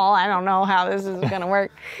fall. I don't know how this is going to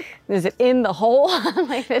work. Is it in the hole?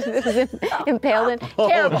 Like, this is impaled in.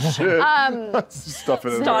 Terrible. Oh, shit. Stuff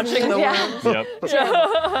it in Dodging the there.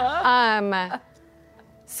 Yep.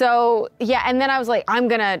 So, yeah, and then I was like, I'm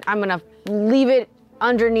gonna leave it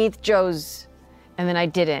underneath Joe's. And then I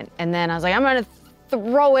didn't. And then I was like, I'm gonna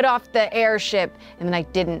throw it off the airship. And then I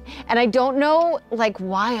didn't. And I don't know, like,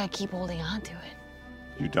 why I keep holding on to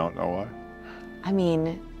it. You don't know why? I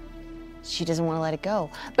mean, she doesn't want to let it go.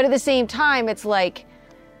 But at the same time, it's like,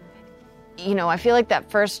 you know, I feel like that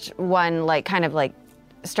first one, like, kind of, like,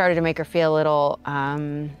 started to make her feel a little,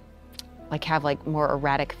 like, have, like, more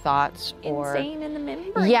erratic thoughts. Or Insane in the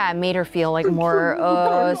membrane. yeah, it made her feel, like,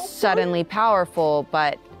 more suddenly powerful.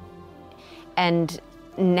 And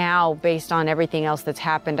now, based on everything else that's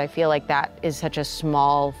happened, I feel like that is such a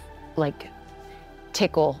small, like,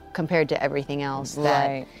 tickle compared to everything else that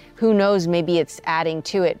Right. who knows, maybe it's adding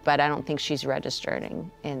to it, but I don't think she's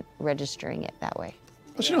registering it that way.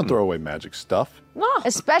 Well, she don't throw away magic stuff.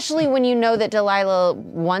 Especially when you know that Delilah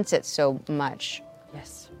wants it so much.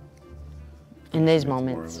 Yes. In these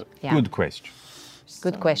moments. Yeah. Good question.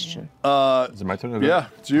 Good question. Is it my turn? Okay. Yeah,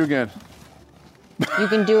 it's you again. You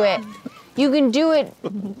can do it. You can do it.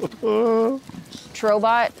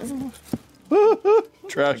 Trobot.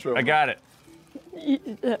 Trash. I got it.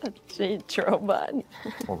 Trobot.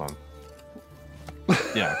 Hold on.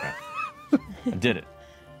 Yeah, okay. I did it.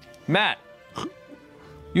 Matt,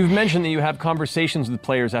 you've mentioned that you have conversations with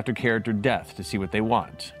players after character death to see what they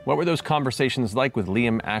want. What were those conversations like with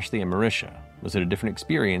Liam, Ashley, and Marisha? Was it a different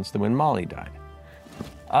experience than when Molly died?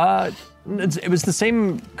 It was the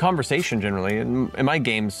same conversation generally. In my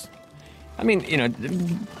games, I mean, you know,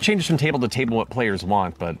 it changes from table to table what players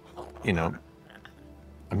want, but, you know,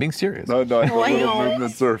 I'm being serious. No, the little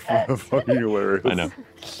movements are fucking hilarious. I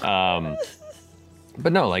know.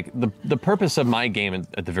 But no, like, the purpose of my game,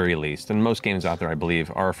 at the very least, and most games out there, I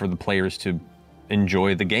believe, are for the players to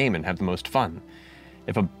enjoy the game and have the most fun.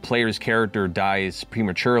 If a player's character dies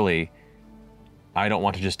prematurely, I don't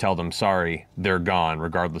want to just tell them, sorry, they're gone,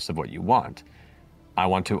 regardless of what you want. I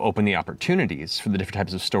want to open the opportunities for the different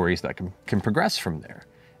types of stories that can progress from there.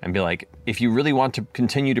 And be like, if you really want to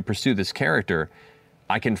continue to pursue this character,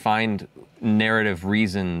 I can find narrative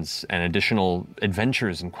reasons and additional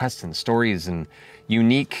adventures and quests and stories and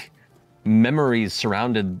unique memories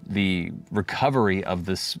surrounded the recovery of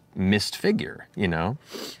this missed figure, you know?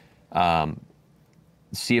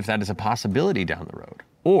 See if that is a possibility down the road.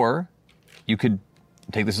 Or you could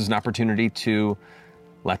take this as an opportunity to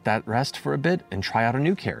let that rest for a bit and try out a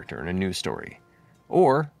new character and a new story.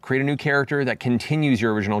 Or create a new character that continues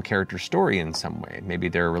your original character story in some way. Maybe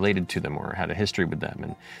they're related to them or had a history with them.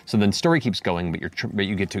 And so then the story keeps going, but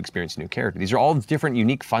you get to experience a new character. These are all different,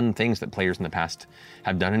 unique, fun things that players in the past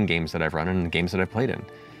have done in games that I've run and in games that I've played in.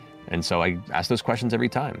 And so I ask those questions every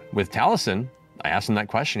time. With Taliesin, I asked him that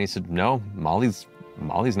question. He said, no, Molly's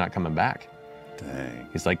not coming back. Dang.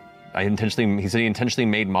 He's like, he said he intentionally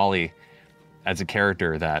made Molly as a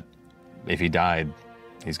character that if he died,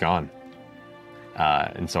 he's gone.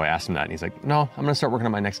 And so I asked him that, and he's like, no, I'm going to start working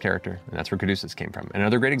on my next character. And that's where Caduceus came from.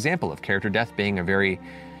 Another great example of character death being a very,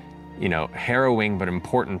 you know, harrowing but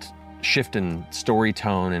important shift in story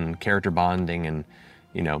tone and character bonding and,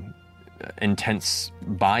 you know, intense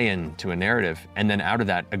buy-in to a narrative. And then out of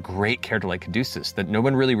that, a great character like Caduceus that no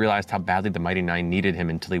one really realized how badly the Mighty Nine needed him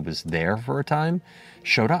until he was there for a time,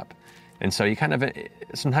 showed up. And so you kind of,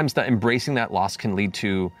 sometimes that embracing that loss can lead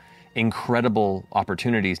to incredible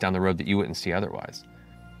opportunities down the road that you wouldn't see otherwise.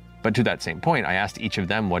 But to that same point, I asked each of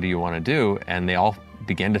them, what do you want to do? And they all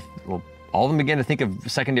began to, all of them began to think of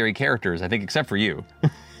secondary characters, I think, except for you.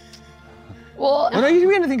 Well, no, you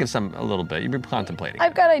began to think of some a little bit. You've been contemplating.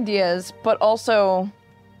 I've got ideas, but also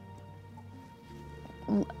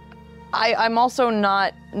I'm also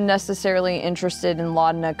not necessarily interested in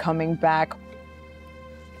Laudna coming back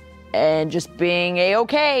and just being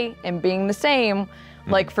A-okay and being the same.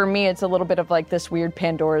 Like, for me, it's a little bit of like this weird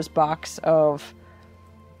Pandora's box of,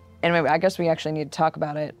 and maybe, I guess we actually need to talk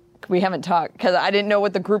about it. we haven't talked because I didn't know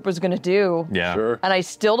what the group was going to do. Yeah. Sure. And I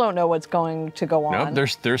still don't know what's going to go on. No,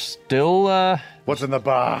 there's still. What's in the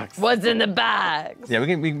box? What's in the bags? Yeah,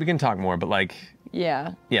 we can talk more, but like.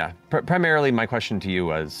 Yeah. Yeah. Primarily, my question to you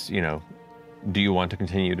was, do you want to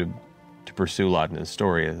continue to pursue Laudna's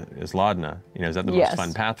story as Laudna? Is that the Yes. most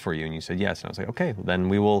fun path for you? And you said yes. And I was like, okay, well, then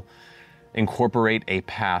we will incorporate a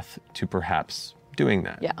path to perhaps doing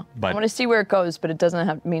that. Yeah. But I want to see where it goes, but it doesn't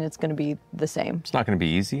have to mean it's going to be the same. it's not going to be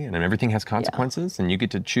easy, and everything has consequences, and you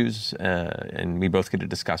get to choose, and we both get to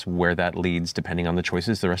discuss where that leads depending on the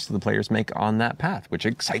choices the rest of the players make on that path, which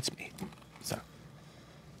excites me. So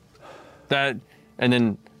that, and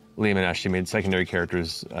then Liam and Ashley made secondary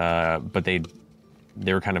characters, but they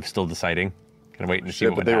were kind of still deciding, kind of waiting to see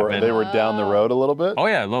what but would they happen. were down the road a little bit. Oh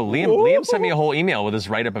yeah, no, Liam sent me a whole email with his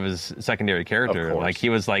write-up of his secondary character. Of course. Like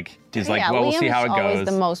he's like, Yeah, well, we'll see Liam's how it always goes.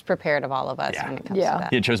 the most prepared of all of us Yeah. when it comes Yeah. to that.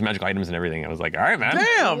 He had chose magical items and everything. I was like, all right, man.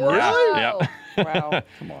 Damn, Yeah, really? yeah. Wow.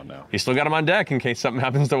 Come on now. He still got him on deck in case something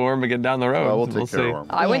happens to Worm again down the road. Well, we'll take see. care of him.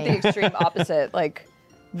 I went the extreme opposite. Like,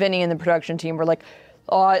 Vinny and the production team were like,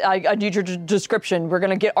 "Oh, I need your description. We're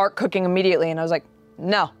gonna get art cooking immediately." And I was like,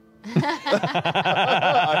 "No."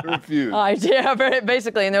 I refuse.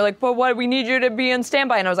 Basically. And they're like, "But what? We need you to be on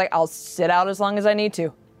standby." And I was like, "I'll sit out as long as I need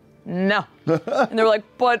to." No. And they were like,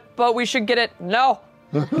 "But we should get it." No.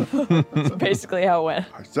 That's basically how it went.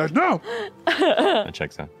 I said no. That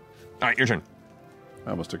checks out. All right, your turn.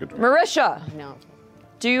 I almost took a drink. Marisha, No.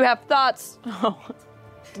 do you have thoughts?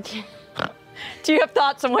 Do you have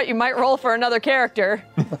thoughts on what you might roll for another character?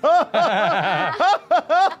 Or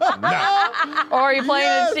are you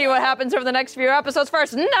playing to see what happens over the next few episodes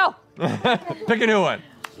first? No. Pick a new one.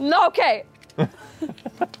 No. Okay.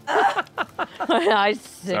 I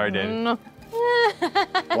see. Sorry, Dave. Why are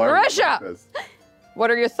you Marisha! doing this? What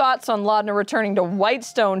are your thoughts on Laudna returning to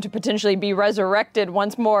Whitestone to potentially be resurrected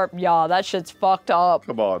once more? Yeah, that shit's fucked up.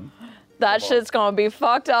 Come on. That shit's gonna be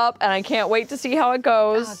fucked up, and I can't wait to see how it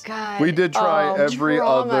goes. Oh, God. We did try every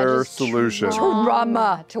Trauma, other just solution.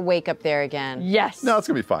 Trauma. To wake up there again. Yes. No, it's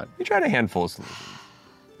gonna be fine. We tried a handful of solutions.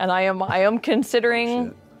 And I am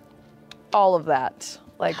considering all of that.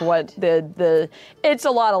 Like what the it's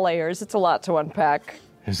a lot of layers. It's a lot to unpack.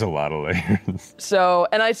 There's a lot of layers. So,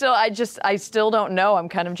 and I still don't know. I'm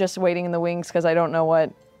kind of just waiting in the wings because I don't know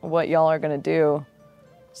what y'all are gonna do.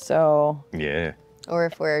 So, Yeah. Or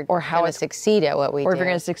if we're Or how going to it's- succeed at what we or do. if you're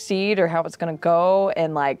gonna succeed, or how it's gonna go.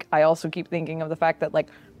 And like, I also keep thinking of the fact that like,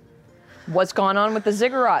 what's gone on with the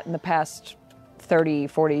ziggurat in the past 30,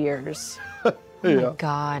 40 years. Yeah.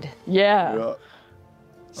 God. Yeah. Yeah.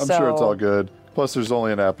 I'm sure it's So- all good. Plus, there's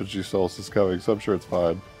only an apogee solstice coming, so I'm sure it's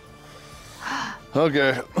fine.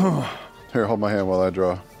 Okay. Here, hold my hand while I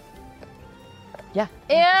draw. Yeah.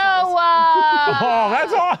 Ew! Oh,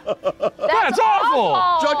 that's that's awful.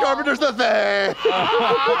 John Carpenter's the thing.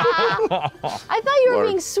 I thought you were Lord.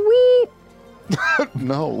 being sweet.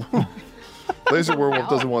 No. Laser Werewolf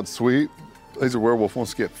doesn't want sweet. Laser Werewolf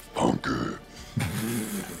wants to get funky.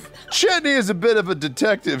 Chetney is a bit of a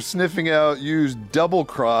detective, sniffing out used double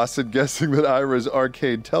cross and guessing that Ira's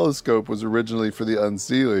arcade telescope was originally for the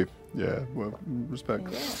Unseelie. Yeah, well, respect.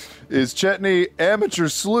 Is Chetney amateur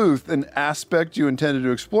sleuth an aspect you intended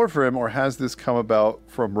to explore for him, or has this come about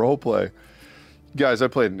from roleplay? Guys, I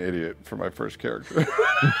played an idiot for my first character.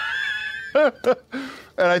 And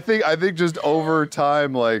I think just over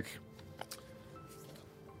time, like,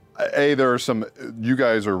 there are some, you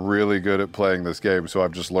guys are really good at playing this game, so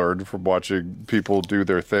I've just learned from watching people do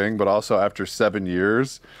their thing, but also after 7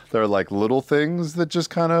 years, there are like little things that just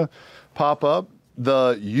kind of pop up.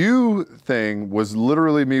 The you thing was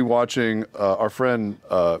literally me watching our friend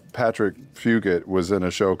Patrick Fugit was in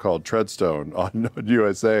a show called Treadstone on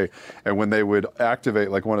USA, and when they would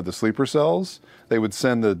activate like one of the sleeper cells, they would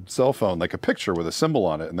send the cell phone like a picture with a symbol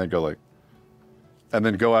on it, and they'd go like, and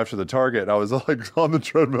then go after the target. And I was like on the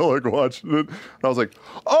treadmill like watching it, and I was like,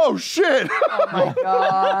 oh shit! Oh my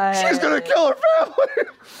god. She's gonna kill her family.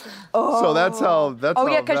 So that's how. Oh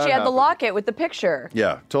yeah, because that she had the happened. locket with the picture.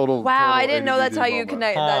 Yeah, total. Wow, total I didn't know that's ADD how you moment.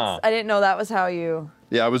 connect. Huh. I didn't know that was how you.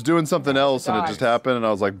 Yeah, I was doing something else and it just happened, and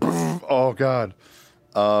I was like, oh god.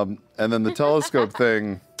 And then the telescope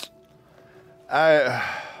thing, I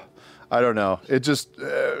don't know. It just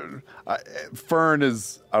Fern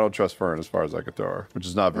is. I don't trust Fern as far as I could throw her, which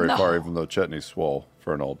is not very far, even though Chetney's swole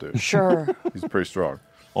for an old dude. Sure. He's pretty strong.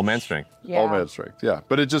 Old man strength. Yeah. All man strength, yeah.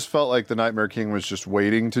 But it just felt like the Nightmare King was just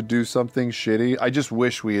waiting to do something shitty. I just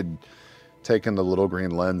wish we had taken the little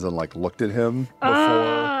green lens and like looked at him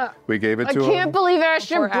before we gave it to him. I can't believe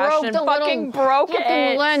Ashton Before broke Ashton the fucking little broke fucking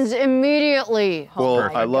it. lens immediately. Well,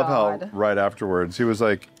 my I love how God. right afterwards he was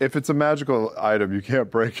like, "If it's a magical item, you can't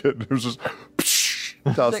break it." It was just.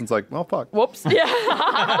 Dawson's like, "Well, fuck." Whoops. Yeah.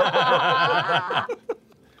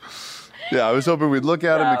 Yeah, I was hoping we'd look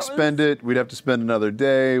at him, That expend it. We'd have to spend another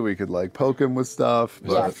day. We could like poke him with stuff. It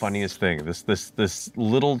was the funniest thing. This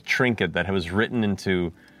little trinket that was written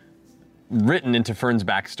into Fern's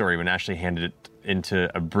backstory when Ashley handed it into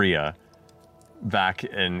Abria back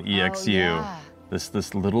in EXU. yeah.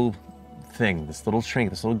 This little thing, this little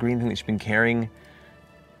trinket, this little green thing that she's been carrying,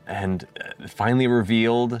 and finally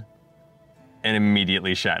revealed and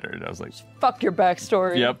immediately shattered. I was like, Fuck your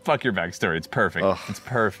backstory. "Yep, fuck your backstory. It's perfect. It's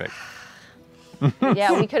perfect."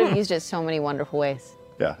 Yeah, we could have used it so many wonderful ways.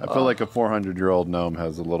 Yeah, I feel like a 400-year-old gnome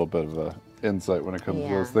has a little bit of a insight when it comes to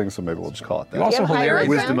Yeah. those things, so maybe we'll just call it that. You also have high hilarious.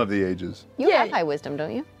 Wisdom of the ages. You have high wisdom,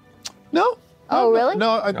 don't you? No. Oh, really?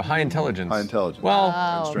 No, High intelligence. High intelligence. Well,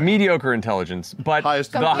 Oh. mediocre intelligence, but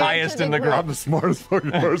Highest the compared to highest the in the group. group. I'm the smartest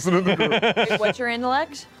fucking person in the group. Wait, what's your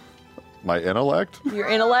intellect? My intellect? Your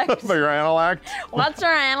intellect? Your intellect? What's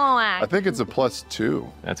your intellect? I think it's a +2.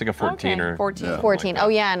 That's like a 14 Okay, or 14. Yeah. 14. Oh,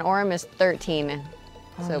 yeah, and Orem is 13.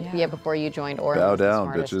 So, yeah. yeah, before you joined, Orem Bow was the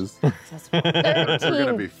down, smartest. bitches. We're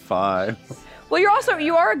gonna be fine. Well,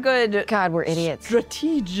 you are a good God, we're idiots.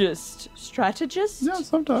 strategist? Yeah,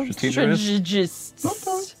 sometimes. Strategist.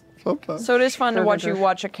 Sometimes. So it is fun to watch you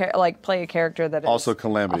play a character that is Also,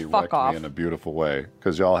 Calamity a fuck wrecked off. me in a beautiful way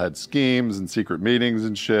because y'all had schemes and secret meetings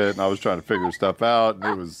and shit, and I was trying to figure stuff out, and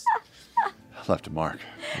it was left a mark.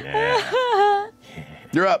 Yeah.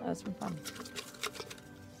 You're up. That's been fun.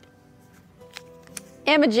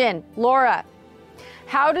 Imogen, Laura.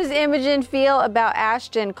 How does Imogen feel about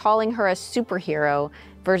Ashton calling her a superhero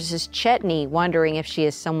versus Chetney wondering if she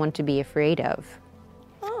is someone to be afraid of?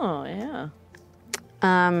 Oh, yeah.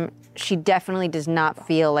 She definitely does not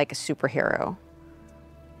feel like a superhero.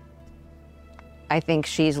 I think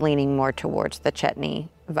she's leaning more towards the Chetney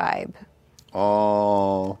vibe.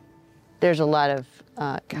 Oh, There's a lot of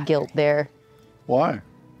guilt there. why?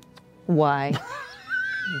 Why?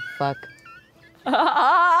 You fuck.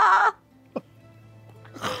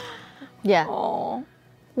 Yeah. Oh.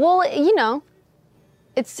 Well, you know,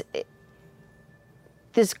 this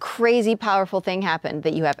crazy powerful thing happened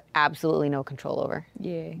that you have absolutely no control over.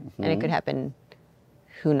 Yeah. And it could happen,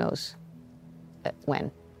 who knows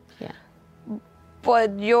when. Yeah.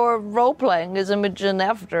 But your role playing as Imogen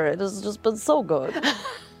after it has just been so good.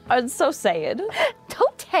 I'm so sad.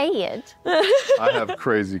 Don't say it. I have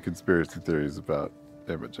crazy conspiracy theories about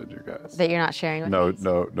Imogen, you guys. That you're not sharing with No, us?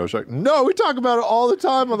 no shock. No, we talk about it all the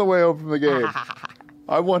time on the way home from the game.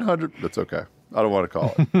 I 100. That's okay. I don't want to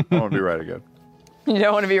call it. I want to be right again. You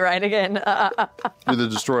don't want to be right again. You're the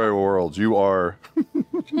destroyer of worlds. You are.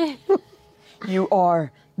 You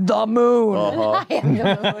are the moon. Uh-huh. I am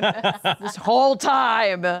the moon. This whole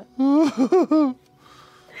time.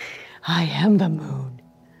 I am the moon.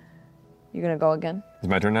 You gonna go again? Is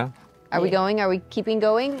my turn now? Are we going? Are we keeping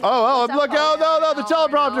going? Oh, look! Oh, no, the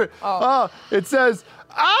teleprompter. Oh, it says,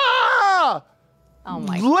 ah! Oh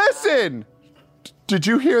my God. Listen! Did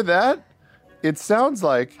you hear that? It sounds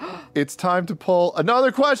like it's time to pull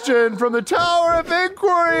another question from the Tower of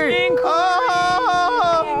Inquiry.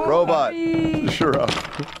 Ah! Robot. Sure up.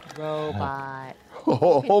 Robot.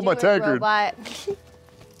 Hold my Do it, tankard. Robot.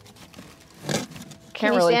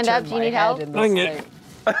 Can't you really stand turn up? Do you my need head help? in this thing.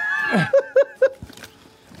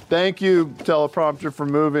 Thank you, teleprompter, for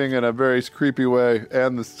moving in a very creepy way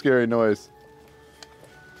and the scary noise.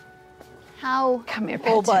 How? Come here,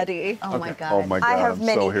 Oh, Patsy. buddy. Oh my God. Oh my God, I have I'm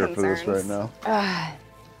many so here for this concerns. right now.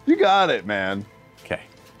 You got it, man. Okay.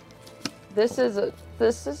 This is a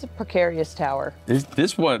precarious tower.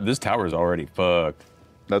 This tower is already fucked.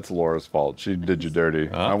 That's Laura's fault. She did you dirty.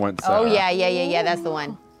 I went Oh, south. yeah. That's the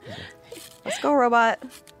one. Let's go, robot.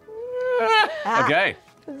 Okay.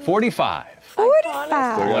 45. 45.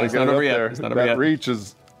 Gotta It's get not it over up yet. there. It's not over That yet. reach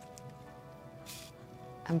is.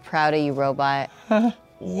 I'm proud of you, Robot. Yeah.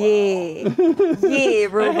 Yeah,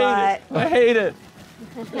 robot. I hate it.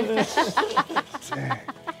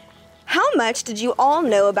 How much did you all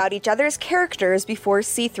know about each other's characters before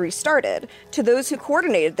C3 started? To those who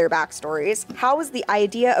coordinated their backstories, how was the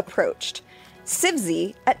idea approached?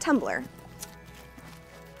 Sivzy at Tumblr.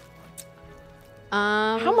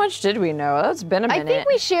 How much did we know? That's been a minute. I think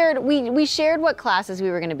we shared what classes we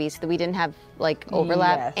were going to be so that we didn't have like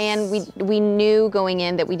overlap, Yes. and we knew going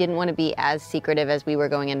in that we didn't want to be as secretive as we were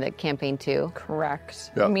going into campaign 2.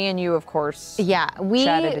 Correct. Yeah. Me and you, of course. Yeah, we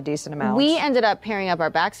chatted a decent amount. We ended up pairing up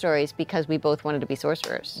our backstories because we both wanted to be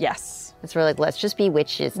sorcerers. Yes. And so we're like, let's just be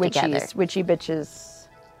witches together. Witchies, witchy bitches.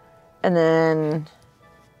 And then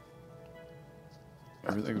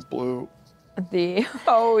Everything's blue.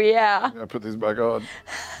 oh yeah. I put these back on.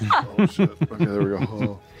 Oh shit. Okay, there we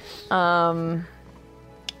go. Oh.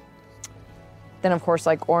 Then of course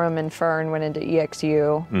like Orem and Fern went into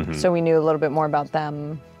EXU, so we knew a little bit more about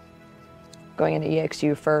them going into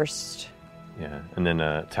EXU first. Yeah, and then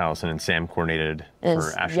Taliesin and Sam coordinated And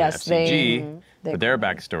for Ashley yes, FCG they for their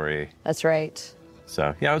backstory. That's right.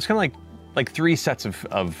 So yeah, it was kind of like 3 sets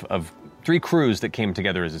of 3 crews that came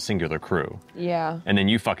together as a singular crew. Yeah. And then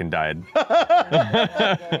you fucking died.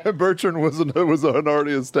 Bertrand was an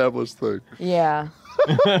already established thing. Yeah.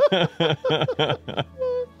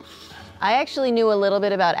 I actually knew a little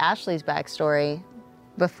bit about Ashley's backstory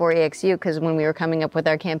before EXU because when we were coming up with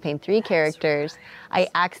our campaign 3 characters, I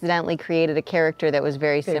accidentally created a character that was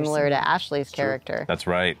very similar to Ashley's character. That's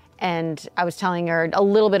right. And I was telling her a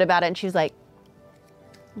little bit about it, and she was like,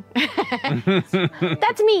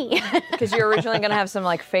 "That's me." Because you're originally gonna have some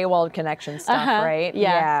like Feywild connection stuff, right?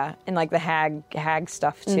 Yeah. And like the hag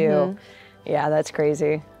stuff too. Yeah, that's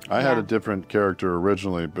crazy. I had a different character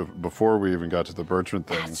originally before we even got to the Bertrand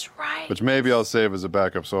thing. That's right. Which maybe I'll save as a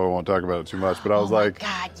backup so I won't talk about it too much. But I was like,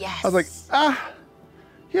 God, yes. I was like,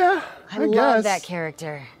 yeah, I love guess. that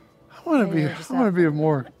character. I want to be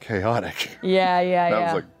more chaotic. Yeah. And I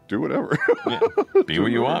was like, do whatever. Yeah. Be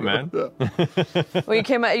what you want, man. Well, you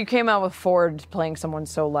came out with Ford playing someone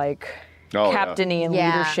so like captainy and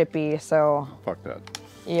Yeah. leadershipy. So Fuck that.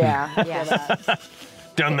 yeah, Yeah.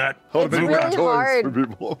 Done that. It's Moving really toys hard for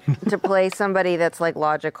people. to play somebody that's like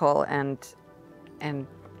logical and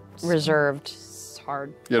reserved. it's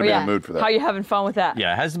hard. You gotta be in the mood for that. How you having fun with that?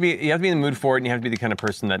 Yeah, it has to be. You have to be in the mood for it, and you have to be the kind of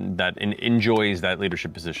person that enjoys that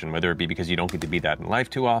leadership position, whether it be because you don't get to be that in life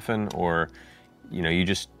too often, or you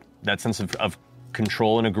just that sense of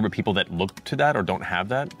control in a group of people that look to that or don't have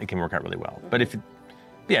that. It can work out really well. But if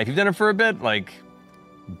you've done it for a bit, like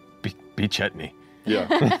be Chetney. Yeah.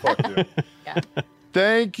 Fuck yeah.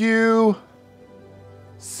 Thank you,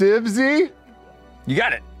 Sibsy. You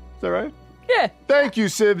got it. Is that right? Yeah. Thank you,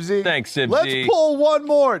 Sibsy. Thanks, Sibsy. Let's pull one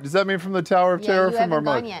more. Does that mean from the Tower of Terror you from our haven't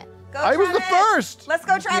gone mug? yet. I was the first. Let's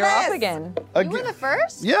go, Travis. You're up again. You were the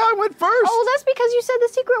first? Yeah, I went first. Oh, that's because you said the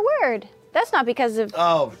secret word. That's not because of.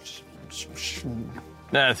 Oh,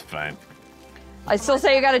 That's fine. I still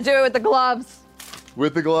say you got to do it with the gloves.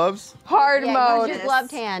 with the gloves? Hard Yeah, mode. use your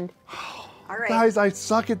gloved hand. All right. Guys, I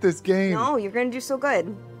suck at this game. No, you're gonna do so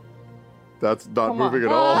good. That's not Come on. moving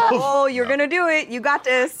at all. Oh, you're gonna do it. You got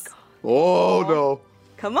this. Oh, no.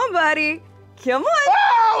 Come on, buddy. Come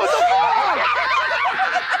on.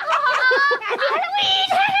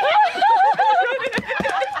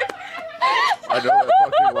 I know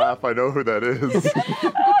that fucking laugh. I know who that is.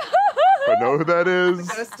 I know who that is.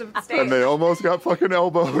 Ghost of the And they almost got fucking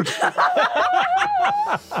elbowed.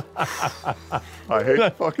 I hate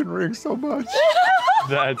the fucking ring so much.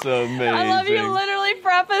 That's amazing. I love you literally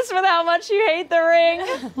preface with how much you hate the ring.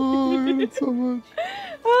 Oh, I hate it so much.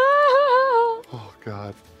 Oh,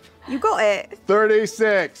 God. You got it.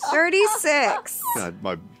 36. 36. God,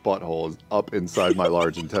 my butthole is up inside my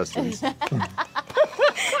large intestines.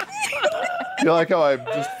 You like how I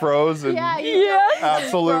just froze in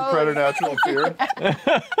absolute preternatural fear?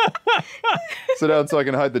 Sit down so I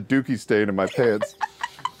can hide the dookie stain in my pants.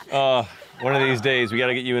 One of these days, we got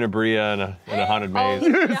to get you in a Bria and a haunted maze.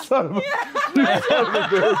 You son of a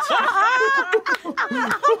bitch.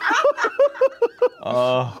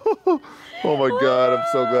 Oh my God, I'm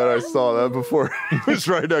so glad I saw that before it was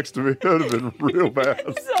right next to me. That would have been real bad.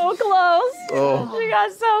 So close. Oh. She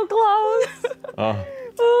got so close.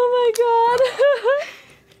 Oh my God.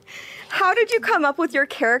 How did you come up with your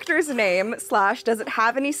character's name / does it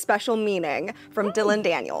have any special meaning? From Dylan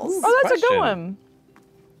Daniels. Oh, that's a good Question. one.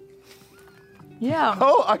 Yeah.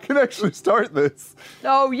 Oh, I can actually start this.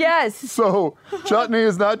 Oh, yes. So, Chutney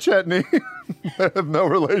is not Chetney. They have no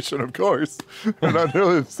relation, of course. They're not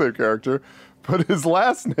nearly the same character. But his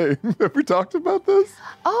last name, have we talked about this?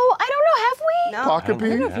 Oh, I don't know. Have we? No. Pakapi? I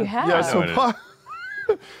don't know if you have. Yeah, I know what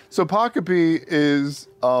it so Pakapi is,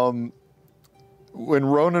 when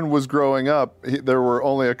Ronan was growing up, there were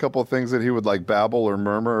only a couple of things that he would like babble or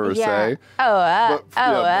murmur or say. Oh,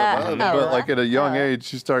 But like at a young age,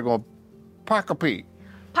 he started going, Pakapi.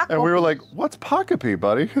 And we were like, what's Pakapi,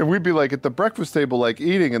 buddy? And we'd be like at the breakfast table, like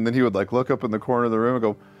eating, and then he would like look up in the corner of the room and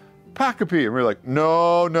go, Pakapi. And we were like,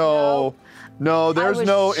 no, there's was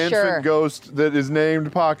no sure. infant ghost that is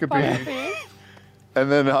named Pakapi. And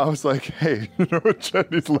then I was like, hey, you know what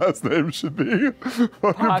Jenny's last name should be?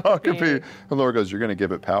 Pakapi. And Laura goes, you're going to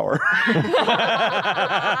give it power.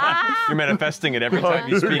 You're manifesting it every time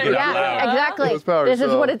you speak it out loud. Exactly. It was power, This is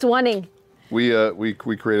so- what it's wanting. We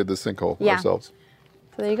created this sinkhole ourselves.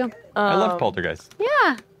 So there you go. I love poltergeist.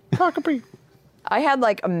 Yeah. Pakapi. I had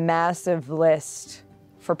like a massive list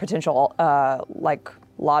for potential like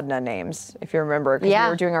Laudna names, if you remember, because we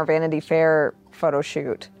were doing our Vanity Fair photo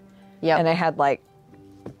shoot. Yeah. And I had like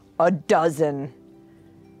a dozen.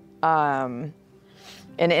 And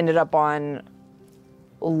it ended up on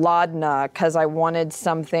Laudna because I wanted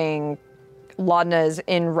something. Laudna is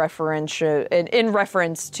in reference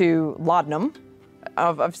to laudanum.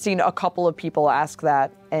 I've seen a couple of people ask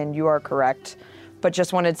that, and you are correct. But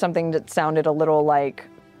just wanted something that sounded a little like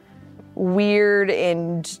weird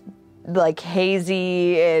and like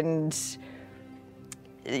hazy and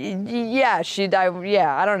I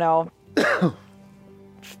don't know.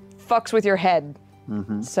 Fucks with your head.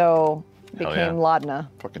 Mm-hmm. So Hell became yeah. Laudna.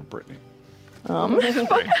 Fucking Brittany.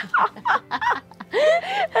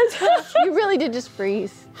 You really did just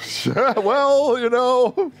freeze. Well, you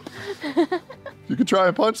know, you could try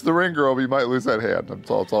and punch the ring girl, but you might lose that hand. That's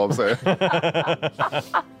all I'm saying.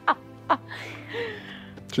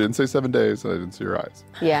 She didn't say 7 days, and I didn't see her eyes.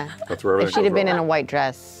 Yeah. That's where If everything she'd have goes been in wrong. a white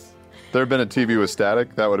dress. There had been a TV with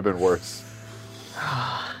static, that would have been worse.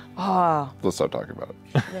 Oh. Let's stop talking about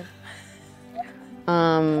it.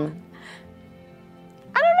 I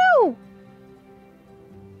don't know.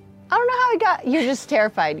 I don't know how it got. You're just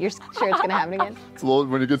terrified. You're sure it's gonna happen again. It's a little,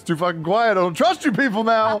 when it gets too fucking quiet, I don't trust you people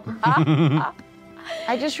now.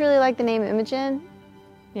 I just really like the name Imogen.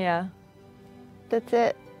 Yeah. That's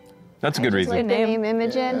it. That's a good I just reason. like the name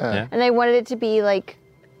Imogen, Yeah. and they wanted it to be like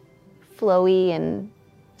flowy and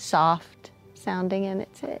soft sounding, and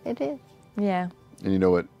it is. Yeah. And you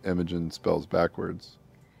know what Imogen spells backwards?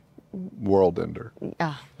 World ender.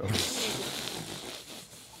 Ah,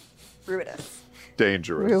 Ruidus.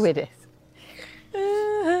 Dangerous. ruinous.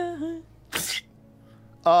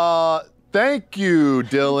 Thank you,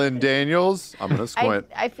 Dylan Daniels. I'm gonna squint.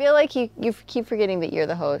 I feel like you keep forgetting that you're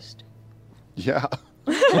the host. Yeah.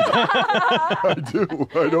 I do.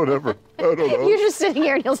 I don't know. You're just sitting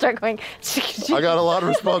here and you'll start going. I got a lot of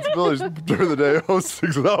responsibilities during the day.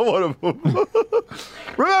 Hosting's not one of them.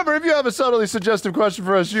 Remember, if you have a subtly suggestive question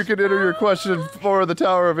for us, you can enter your question for the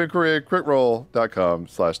Tower of Inquiry at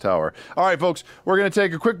critroll.com/tower. All right, folks, we're going to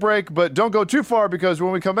take a quick break, but don't go too far because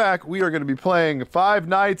when we come back, we are going to be playing Five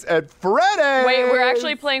Nights at Freddy's. Wait, we're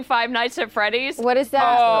actually playing Five Nights at Freddy's? What is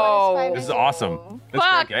that? Oh. What This is awesome. This is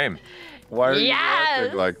a Fuck. great game. Why are you Yes.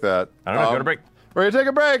 acting like that? I don't know. Go to break. We're going to take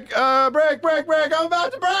a break. Break. I'm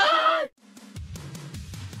about to break.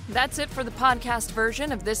 That's it for the podcast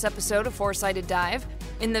version of this episode of Four-Sided Dive.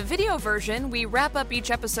 In the video version, we wrap up each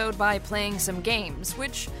episode by playing some games,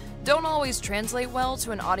 which don't always translate well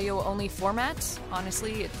to an audio-only format.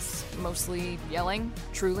 Honestly, it's mostly yelling,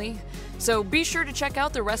 truly. So be sure to check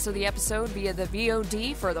out the rest of the episode via the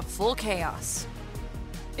VOD for the full chaos.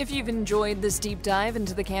 If you've enjoyed this deep dive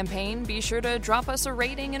into the campaign, be sure to drop us a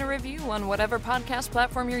rating and a review on whatever podcast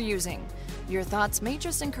platform you're using. Your thoughts may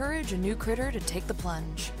just encourage a new critter to take the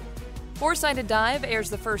plunge. Four-Sided Dive airs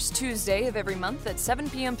the first Tuesday of every month at 7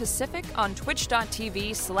 p.m. Pacific on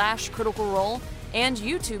twitch.tv/criticalrole and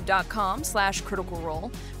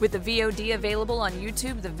youtube.com/criticalrole, with the VOD available on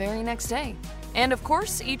YouTube the very next day. And of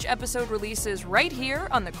course, each episode releases right here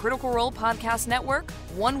on the Critical Role Podcast Network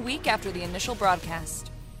 1 week after the initial broadcast.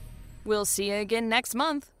 We'll see you again next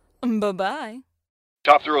month. Bye-bye.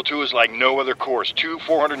 Top Thrill 2 is like no other course. 2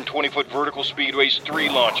 420-foot vertical speedways, 3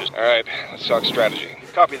 launches. All right, let's talk strategy.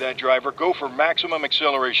 Copy that, driver. Go for maximum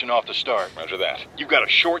acceleration off the start. Roger that. You've got a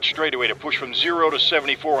short straightaway to push from 0 to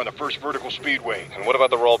 74 on the first vertical speedway. And what about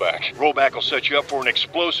the rollback? Rollback will set you up for an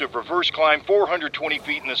explosive reverse climb 420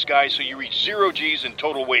 feet in the sky so you reach 0 Gs in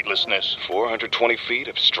total weightlessness. 420 feet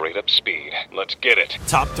of straight-up speed. Let's get it.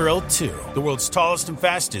 Top Thrill 2, the world's tallest and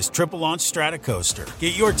fastest triple-launch stratocoaster.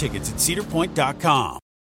 Get your tickets at cedarpoint.com.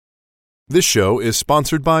 This show is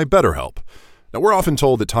sponsored by BetterHelp. Now, we're often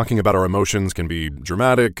told that talking about our emotions can be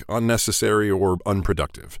dramatic, unnecessary, or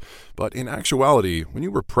unproductive. But in actuality, when you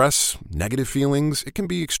repress negative feelings, it can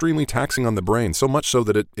be extremely taxing on the brain, so much so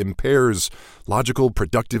that it impairs logical,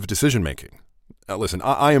 productive decision-making. Listen,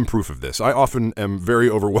 I am proof of this. I often am very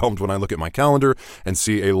overwhelmed when I look at my calendar and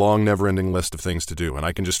see a long, never-ending list of things to do, and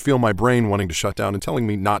I can just feel my brain wanting to shut down and telling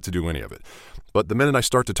me not to do any of it. But the minute I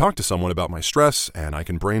start to talk to someone about my stress and I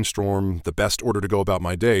can brainstorm the best order to go about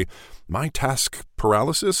my day, my task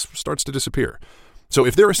paralysis starts to disappear. So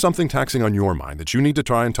if there is something taxing on your mind that you need to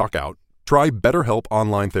try and talk out, try BetterHelp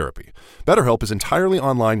Online Therapy. BetterHelp is entirely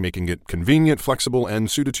online, making it convenient, flexible, and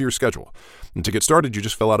suited to your schedule. And to get started, you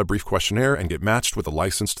just fill out a brief questionnaire and get matched with a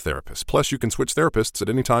licensed therapist. Plus, you can switch therapists at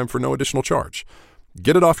any time for no additional charge.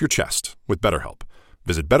 Get it off your chest with BetterHelp.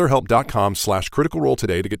 Visit BetterHelp.com/criticalrole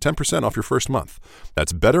today to get 10% off your first month.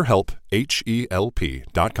 That's BetterHelp,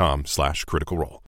 HELP.com/criticalrole.